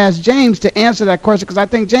I'm going to ask James to answer that question, because I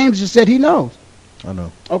think James just said he knows. I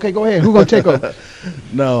know. Okay, go ahead. Who's going to take over?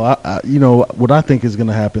 No, what I think is going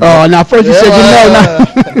to happen. Oh, now first you said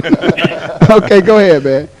you know. Okay, go ahead,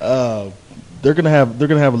 man. They're gonna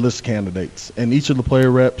have a list of candidates, and each of the player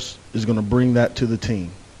reps is going to bring that to the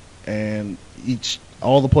team, and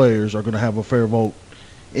all the players are going to have a fair vote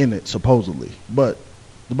in it, supposedly. But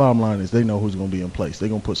the bottom line is they know who's going to be in place. They're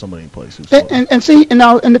going to put somebody in place. And see, and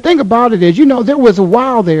the thing about it is, there was a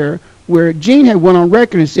while there where Gene had went on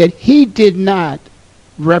record and said he did not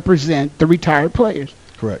represent the retired players.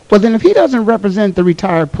 Correct. Well, then if he doesn't represent the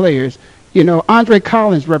retired players, Andre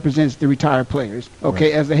Collins represents the retired players,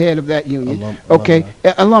 okay, right, as the head of that union.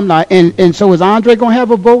 Alumni. And so is Andre going to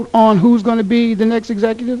have a vote on who's going to be the next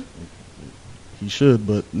executive? He should,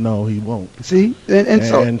 but no, he won't. See?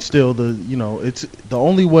 And still, it's the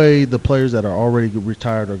only way the players that are already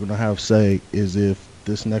retired are going to have say is if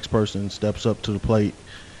this next person steps up to the plate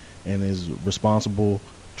and is responsible,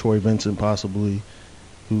 Troy Vincent possibly,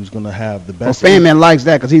 who's going to have the best. Well, Fan Man likes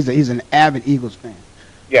that because he's an avid Eagles fan.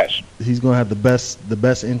 Yes. He's going to have the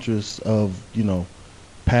best interests of,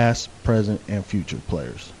 past, present, and future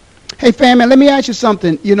players. Hey, Fan Man, let me ask you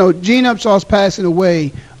something. Gene Upshaw's passing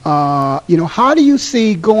away. How do you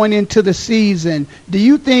see going into the season? Do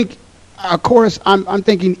you think, of course, I'm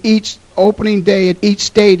thinking each opening day at each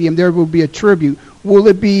stadium there will be a tribute. Will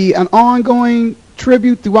it be an ongoing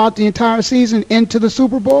tribute throughout the entire season into the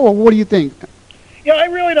Super Bowl, or what do you think? Yeah, I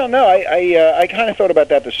really don't know. I kind of thought about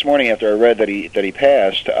that this morning after I read that he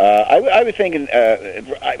passed. I was thinking,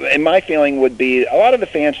 and my feeling would be a lot of the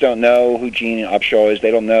fans don't know who Gene Upshaw is.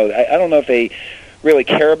 They don't know. I don't know if they really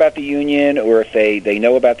care about the union or if they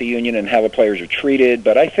know about the union and how the players are treated.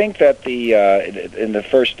 But I think that in the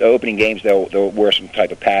first opening games they'll wear some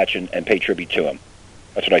type of patch and pay tribute to him.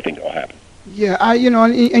 That's what I think will happen. Yeah,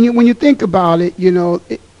 and when you think about it,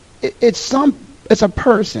 it's a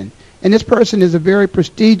person. And this person is a very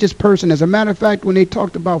prestigious person. As a matter of fact, when they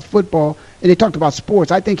talked about football and they talked about sports,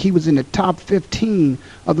 I think he was in the top 15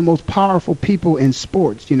 of the most powerful people in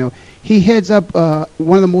sports. He heads up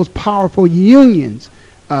one of the most powerful unions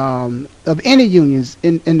of any unions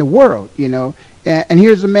in the world. And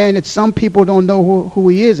here's a man that some people don't know who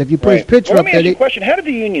he is. If you put his picture up there. Let me ask you a question. How did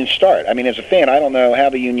the union start? I mean, as a fan, I don't know how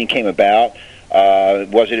the union came about.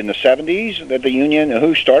 Was it in the 70s that the union?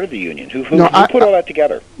 Who started the union? Who put all that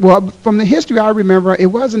together? Well, from the history I remember, it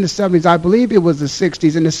was in the 70s. I believe it was the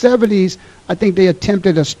 60s. In the 70s, I think they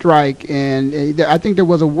attempted a strike, and I think there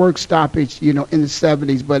was a work stoppage, in the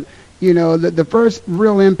 70s. But, the first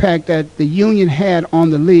real impact that the union had on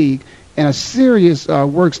the league and a serious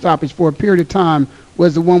work stoppage for a period of time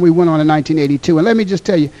was the one we went on in 1982. And let me just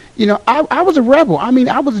tell you, I was a rebel. I mean,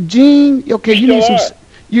 I was a Gene. Okay, you need some...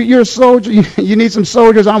 You're a soldier. You need some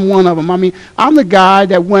soldiers. I'm one of them. I mean, I'm the guy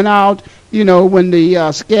that went out, when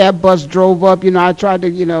the scab bus drove up, I tried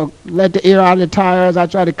to, let the air out of the tires. I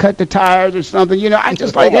tried to cut the tires or something. I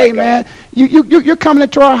just hey, man, you're coming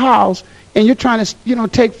into our house and you're trying to,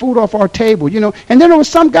 take food off our table, And then there were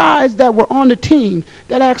some guys that were on the team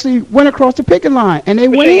that actually went across the picket line, and they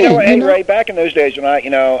went in. Ray, back in those days when I,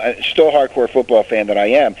 still a hardcore football fan that I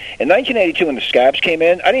am, in 1982 when the Scabs came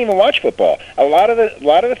in, I didn't even watch football. A lot of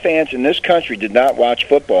the fans in this country did not watch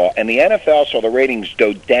football, and the NFL saw the ratings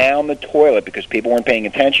go down the toilet because people weren't paying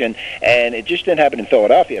attention, and it just didn't happen in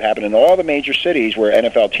Philadelphia. It happened in all the major cities where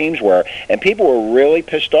NFL teams were, and people were really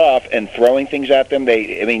pissed off and throwing things at them.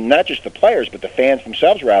 Not just the players, but the fans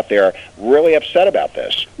themselves were out there really upset about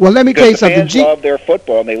this. Well, let me tell you something. The fans love their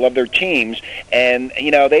football and they love their teams, and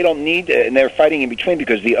they don't need to, and they're fighting in between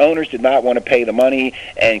because the owners did not want to pay the money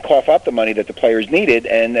and cough up the money that the players needed.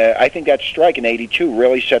 And I think that strike in '82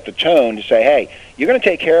 really set the tone to say, hey, you're going to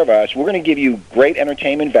take care of us. We're going to give you great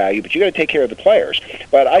entertainment value, but you got to take care of the players.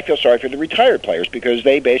 But I feel sorry for the retired players because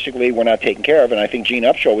they basically were not taken care of, and I think Gene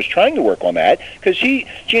Upshaw was trying to work on that because Gene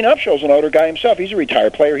Upshaw's an older guy himself. He's a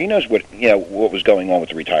retired player. He knows what was going on with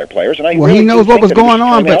the retired players, and he knows what was going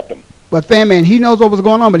on, but fan man, he knows what was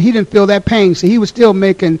going on, but he didn't feel that pain, so he was still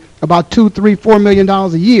making about $2, $3, $4 million a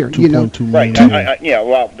year. $2.2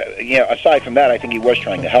 million. Aside from that, I think he was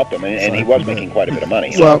trying to help them, and he was making quite a bit of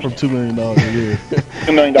money. Well, from $2 million a year.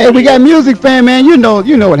 $2 million. Hey, we got music, fan man. You know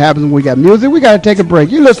what happens when we got music. We got to take a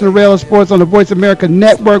break. You listen to Rail Sports on the Voice America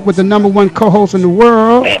Network with the #1 co-host in the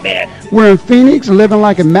world. Man. We're in Phoenix, living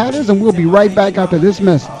like it matters, and we'll be right back after this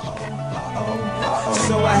message.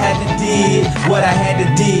 So I had to did what I had to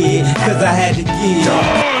did, cause I had to give.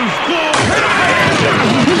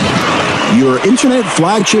 Your internet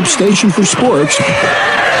flagship station for sports.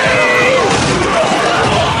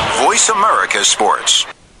 Voice America Sports.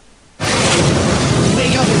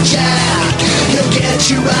 Wake up, Jack. He'll get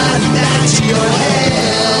you right back to your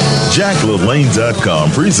head.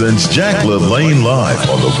 JackLaLanne.com presents Jack LaLanne Live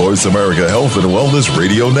on the Voice America Health and Wellness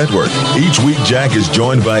Radio Network. Each week, Jack is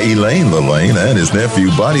joined by Elaine LaLanne and his nephew,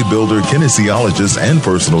 bodybuilder, kinesiologist, and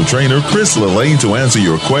personal trainer, Chris LaLanne, to answer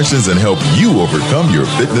your questions and help you overcome your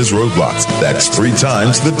fitness roadblocks. That's 3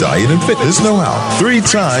 times the diet and fitness know-how, 3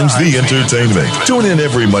 times the entertainment. Tune in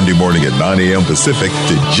every Monday morning at 9 a.m. Pacific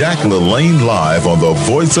to Jack LaLanne Live on the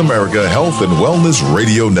Voice America Health and Wellness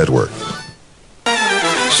Radio Network.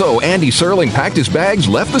 So Andy Serling packed his bags,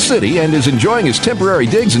 left the city, and is enjoying his temporary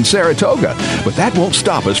digs in Saratoga. But that won't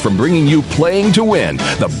stop us from bringing you Playing to Win,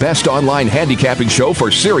 the best online handicapping show for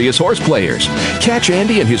serious horse players. Catch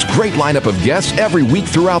Andy and his great lineup of guests every week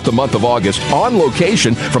throughout the month of August on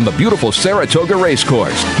location from the beautiful Saratoga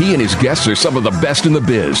Racecourse. He and his guests are some of the best in the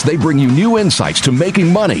biz. They bring you new insights to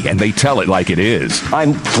making money, and they tell it like it is.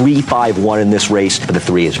 I'm 3-5-1 in this race, but the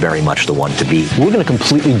 3 is very much the one to beat. We're going to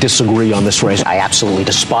completely disagree on this race. I absolutely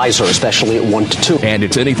despise her, especially at 1-2. And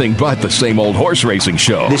it's anything but the same old horse racing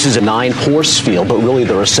show. This is a 9-horse field, but really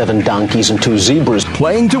there are 7 donkeys and 2 zebras.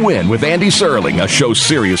 Playing to Win with Andy Serling, a show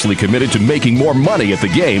seriously committed to making more money at the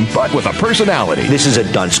game, but with a personality. This is a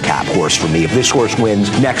dunce cap horse for me. If this horse wins,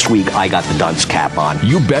 next week I got the dunce cap on.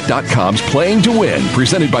 YouBet.com's Playing to Win,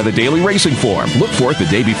 presented by the Daily Racing Form. Look for it the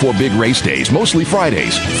day before big race days, mostly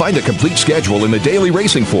Fridays. Find a complete schedule in the Daily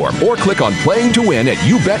Racing Form or click on Playing to Win at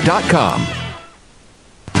YouBet.com.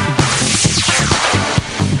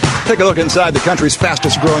 Take a look inside the country's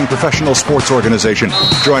fastest-growing professional sports organization.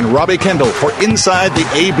 Join Robbie Kendall for Inside the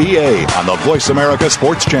ABA on the Voice America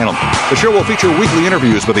Sports Channel. The show will feature weekly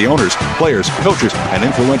interviews with the owners, players, coaches, and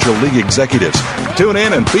influential league executives. Tune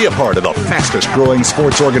in and be a part of the fastest-growing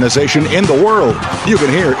sports organization in the world. You can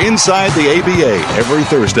hear Inside the ABA every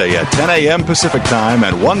Thursday at 10 a.m. Pacific Time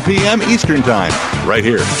and 1 p.m. Eastern Time, right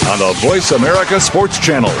here on the Voice America Sports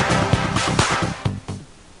Channel.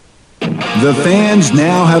 The fans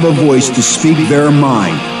now have a voice to speak their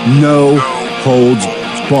mind. No holds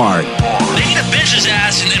barred. They need to bench his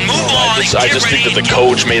ass and then move on. I just think that the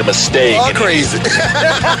coach made a mistake. All crazy.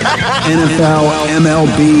 NFL,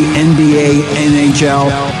 MLB, NBA, NHL.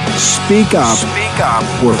 Speak up. Speak up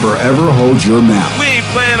or forever hold your mouth. We ain't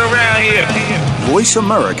playing around here. Voice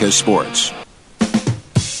America Sports.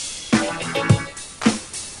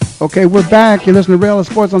 Okay, we're back. You're listening to Rail of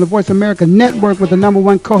Sports on the Voice America Network with the number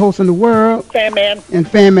one co-host in the world. Fan Man. And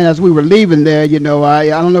Fan Man, as we were leaving there, you know, I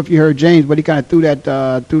don't know if you heard James, but he kind of threw that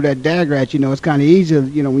dagger at you. You know, it's kind of easy,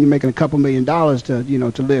 you know, when you're making a couple $1 million to, you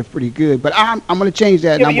know, to live pretty good. But I'm going to change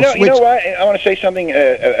that. Yeah, and you know what? I want to say something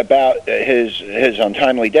about his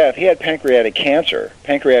untimely death. He had pancreatic cancer.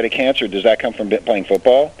 Pancreatic cancer, does that come from playing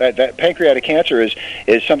football? That pancreatic cancer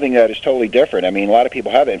is something that is totally different. I mean, a lot of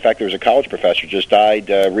people have it. In fact, there was a college professor just died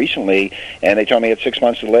recently, and they told me he had 6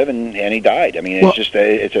 months to live, and he died. I mean,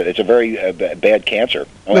 it's a very bad cancer.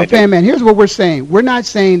 Well, Fan Man, here's what we're saying. We're not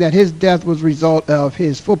saying that his death was a result of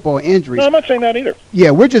his football injuries. No, I'm not saying that either.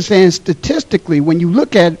 Yeah, we're just saying statistically, when you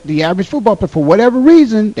look at the average football player, for whatever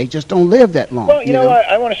reason, they just don't live that long. Well, you know what?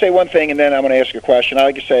 I want to say one thing, and then I'm going to ask a question. I'd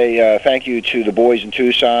like to say thank you to the boys in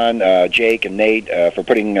Tucson, Jake and Nate, for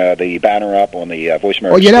putting the banner up on the Voice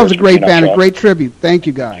America. Oh, yeah, that was a Sports great banner, great tribute. Thank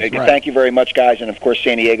you, guys. Thank you very much, guys, and of course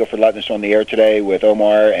San Diego for letting us on the air today with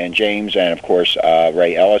Omar and James, and of course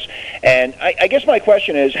Ray Ellis. And I guess my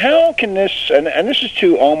question is, how can this? And this is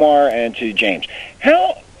to Omar and to James.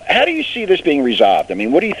 How do you see this being resolved? I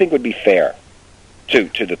mean, what do you think would be fair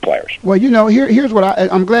to the players? Well, you know, here's what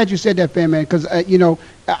I'm glad you said that, Fan Man, because you know,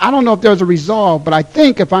 I don't know if there's a resolve, but I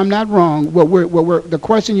think, if I'm not wrong, the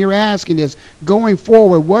question you're asking is, going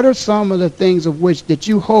forward, what are some of the things of which that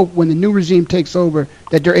you hope when the new regime takes over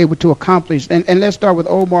that they're able to accomplish? And let's start with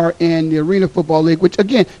Omar and the Arena Football League, which,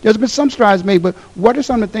 again, there's been some strides made, but what are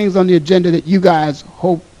some of the things on the agenda that you guys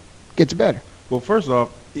hope gets better? Well, first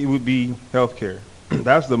off, it would be health care.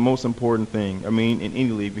 That's the most important thing, I mean, in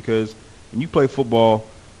any league, because when you play football,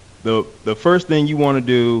 the first thing you want to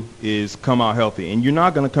do is come out healthy, and you're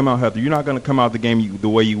not going to come out healthy. You're not going to come out the game the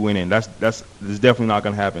way you went in. That's definitely not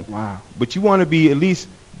going to happen. Wow. But you want to at least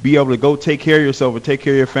be able to go take care of yourself or take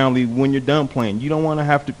care of your family when you're done playing. You don't want to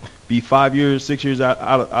have to be 5 years, 6 years out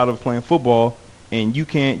of playing football, and you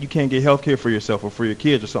can't get health care for yourself or for your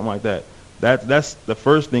kids or something like that. That's the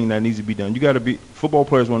first thing that needs to be done. You got to be football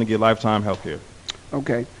players want to get lifetime health care.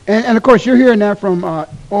 Okay. And of course, you're hearing that from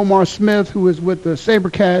Omar Smith, who is with the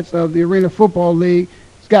SaberCats of the Arena Football League.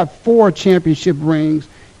 He's got 4 championship rings.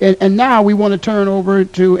 And now we want to turn over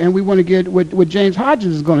to, and we want to get what James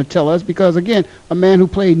Hodges is going to tell us, because, again, a man who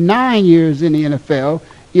played 9 years in the NFL,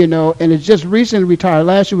 you know, and has just recently retired.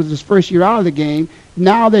 Last year was his first year out of the game.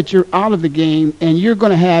 Now that you're out of the game, and you're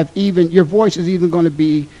going to have your voice is even going to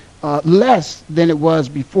be less than it was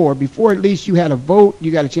before. Before, at least, you had a vote.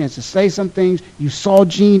 You got a chance to say some things. You saw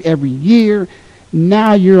Gene every year.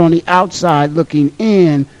 Now you're on the outside looking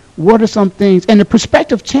in. What are some things? And the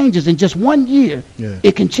perspective changes in just 1 year. Yeah.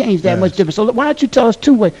 It can change that much different. So why don't you tell us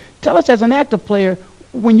two-way? Tell us, as an active player,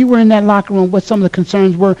 when you were in that locker room, what some of the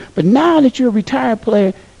concerns were. But now that you're a retired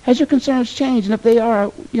player, has your concerns changed? And if they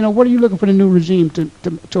are, you know, what are you looking for the new regime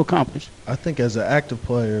to accomplish? I think as an active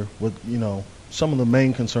player, with, you know, some of the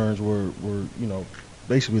main concerns were, you know,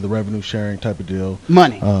 basically the revenue sharing type of deal.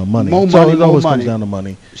 Money. Money. More so money, it always more comes money. down to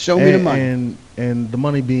money. Show me the money. And the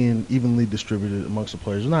money being evenly distributed amongst the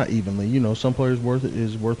players. Not evenly. You know, some players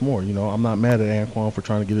is worth more. You know, I'm not mad at Anquan for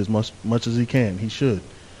trying to get as much as he can. He should.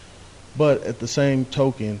 But at the same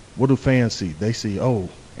token, what do fans see? They see, oh,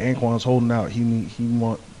 Anquan's holding out.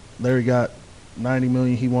 Larry got $90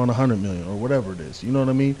 million, he won $100 million, or whatever it is. You know what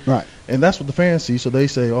I mean? Right. And that's what the fans see. So they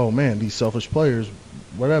say, oh, man, these selfish players,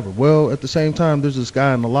 whatever. Well, at the same time, there's this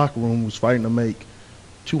guy in the locker room who's fighting to make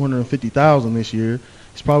 $250,000 this year.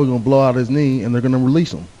 He's probably going to blow out his knee, and they're going to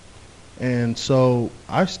release him. And so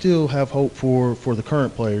I still have hope for the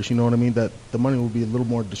current players, you know what I mean, that the money will be a little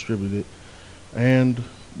more distributed. And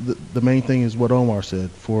the main thing is what Omar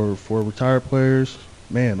said. For retired players,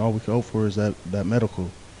 man, all we can hope for is that medical.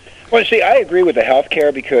 Well, see, I agree with the health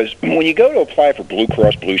care because when you go to apply for Blue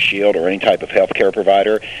Cross Blue Shield or any type of health care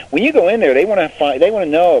provider, when you go in there, they want to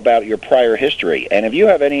know about your prior history, and if you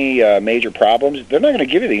have any major problems, they're not going to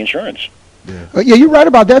give you the insurance. Yeah, you're right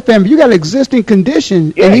about that, fam. You got an existing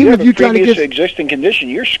condition, and even if you're trying to get existing condition,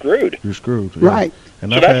 you're screwed. You're screwed. Yeah. Right.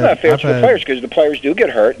 And So that's not fair to the players because the players do get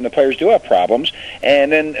hurt and the players do have problems.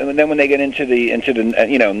 And then when they get into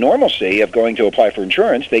the normalcy of going to apply for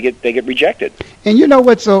insurance, they get rejected. And you know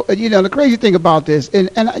what? So the crazy thing about this, and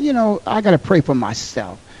I got to pray for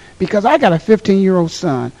myself because I got a 15-year-old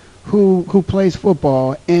son who plays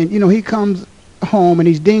football, and he comes home and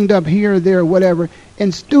he's dinged up here or there or whatever,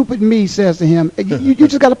 and stupid me says to him, you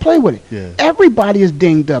just got to play with it. Yeah. Everybody is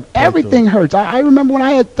dinged up. Everything hurts. I remember when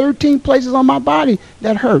I had 13 places on my body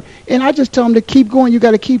that hurt, and I just tell him to keep going. You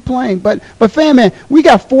got to keep playing. But fam, man, we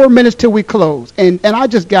got 4 minutes till we close, and I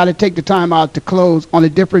just got to take the time out to close on a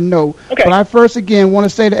different note. Okay. But I first again want to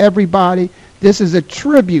say to everybody, this is a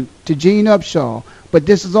tribute to Gene Upshaw. But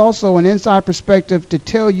this is also an inside perspective to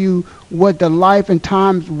tell you what the life and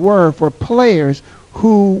times were for players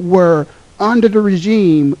who were under the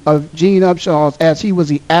regime of Gene Upshaw as he was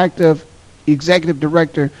the active executive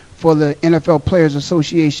director for the NFL Players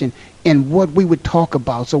Association and what we would talk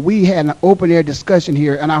about. So we had an open-air discussion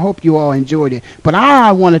here, and I hope you all enjoyed it. But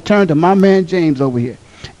I want to turn to my man James over here.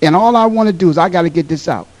 And all I want to do is I got to get this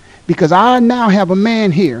out because I now have a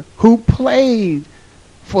man here who played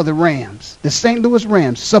for the Rams, the St. Louis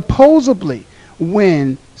Rams, supposedly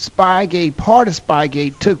when part of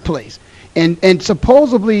Spygate took place. And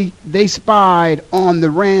supposedly they spied on the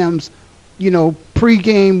Rams,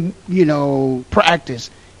 pregame, practice.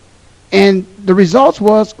 And the results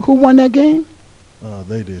was, who won that game?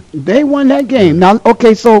 They did. They won that game. Now,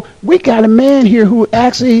 okay, so we got a man here who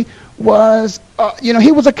actually was,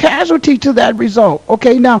 he was a casualty to that result.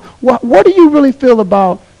 Okay, now, what do you really feel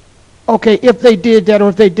about, okay, if they did that or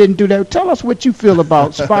if they didn't do that? Tell us what you feel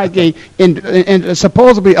about Spygate and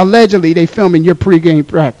supposedly, allegedly, they filming your pregame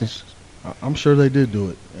practice. I'm sure they did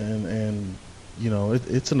do it, and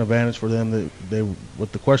it's an advantage for them that they.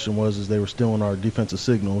 What the question was is they were stealing our defensive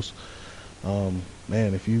signals.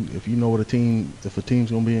 Man, if you know if a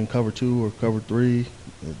team's going to be in cover 2 or cover 3,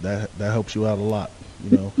 that helps you out a lot.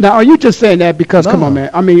 Now, are you just saying that because? Come on, man.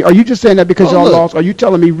 I mean, are you just saying that because y'all lost? Are you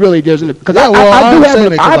telling me really there's an? Because I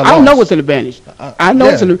know it's an advantage. I know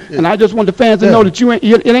it's and I just want the fans to know that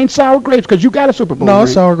it ain't sour grapes because you got a Super Bowl. No, ring.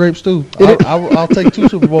 it's sour grapes too. I'll take 2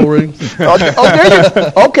 Super Bowl rings.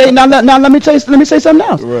 Okay, now let me say something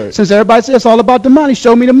else. Right. Since everybody says it's all about the money,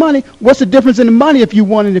 show me the money. What's the difference in the money if you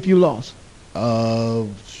won and if you lost?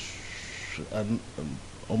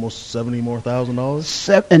 Almost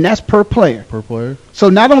 $70,000. And that's per player. Per player. So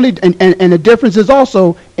not only and the difference is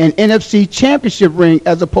also an NFC Championship ring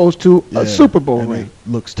as opposed to a Super Bowl ring. It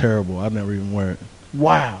looks terrible. I'd never even wear it.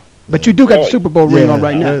 Wow. But you do got the Super Bowl ring on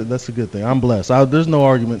right now. That's a good thing. I'm blessed. There's no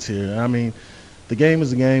arguments here. I mean, the game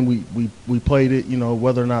is a game. We played it,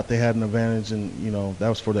 whether or not they had an advantage, and, that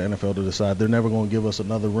was for the NFL to decide. They're never going to give us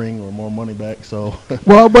another ring or more money back, so.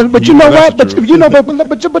 Well, but you know what?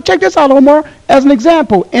 But check this out, Omar. As an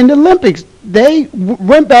example, in the Olympics, they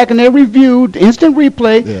went back and they reviewed instant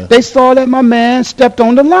replay. Yeah. They saw that my man stepped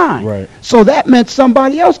on the line. Right. So that meant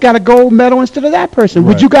somebody else got a gold medal instead of that person.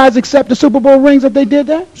 Right. Do you guys accept the Super Bowl rings if they did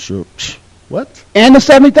that? Sure. What? And the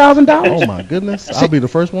 $70,000? Oh, my goodness. I'll be the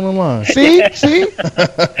first one in line. See?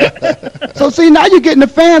 So, now you're getting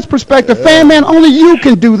the fans' perspective. Fan, man, only you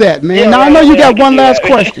can do that, man. Now, I know you got one last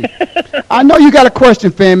question. I know you got a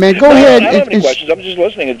question, fan, man. Go ahead. I don't have any questions. I'm just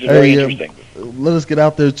listening. It's very interesting. Let us get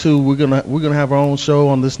out there, too. We're gonna have our own show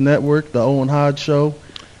on this network, the Owen Hodge Show.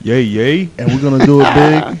 Yay. And we're going to do it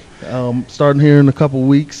big. Starting here in a couple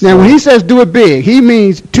weeks. Now, when he says do it big, he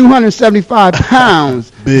means 275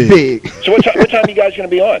 pounds big. So what time are you guys going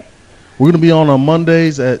to be on? We're going to be on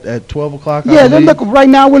Mondays at 12 o'clock. Yeah, right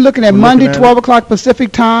now we're looking at Monday, 12 o'clock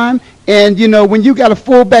Pacific time. And, when you got a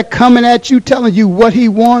fullback coming at you, telling you what he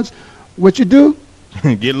wants, what you do?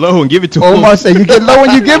 Get low and give it to him. Omar said you get low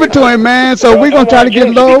and you give it to him, man. So we're going to try to get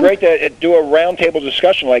low. It'd be great to do a roundtable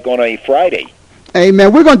discussion like on a Friday. Hey,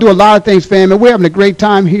 man, we're going to do a lot of things, fam, and we're having a great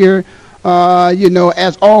time here,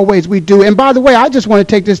 as always we do. And by the way, I just want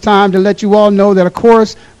to take this time to let you all know that, of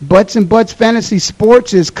course, Butts and Butts Fantasy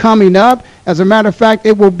Sports is coming up. As a matter of fact,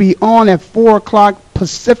 it will be on at 4 o'clock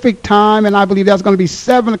Pacific time, and I believe that's going to be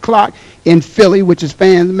 7 o'clock in Philly, which is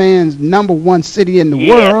man's number one city in the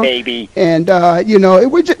world. Baby. And,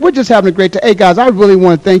 we're just having a great day. Hey, guys, I really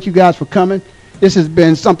want to thank you guys for coming. This has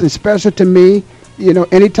been something special to me.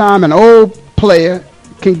 Anytime an old player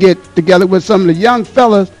can get together with some of the young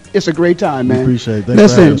fellas it's a great time, man. Appreciate it.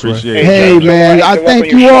 Listen, hey, man, I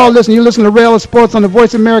thank you all. Listen, you listen to Rail of Sports on the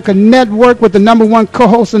Voice America Network with the #1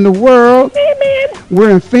 co-host in the world. We're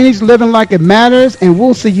in Phoenix, living like it matters, and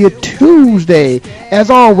we'll see you Tuesday. As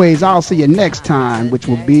always, I'll see you next time, which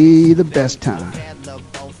will be the best time.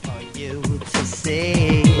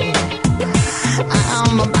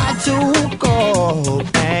 I'm about to go,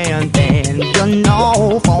 and then you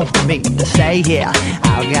know for me to say, yeah,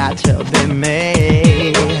 I've got to be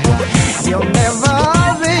me. You'll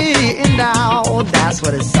never be in doubt, that's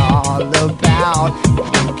what it's all about.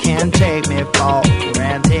 You can't take me for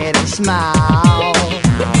granted and smile.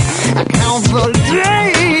 I count the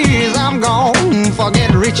days I'm gone,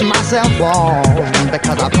 forget reaching myself on,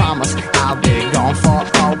 because I promise I'll be gone for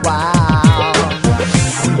a while.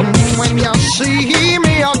 When you see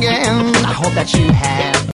me again, I hope that you have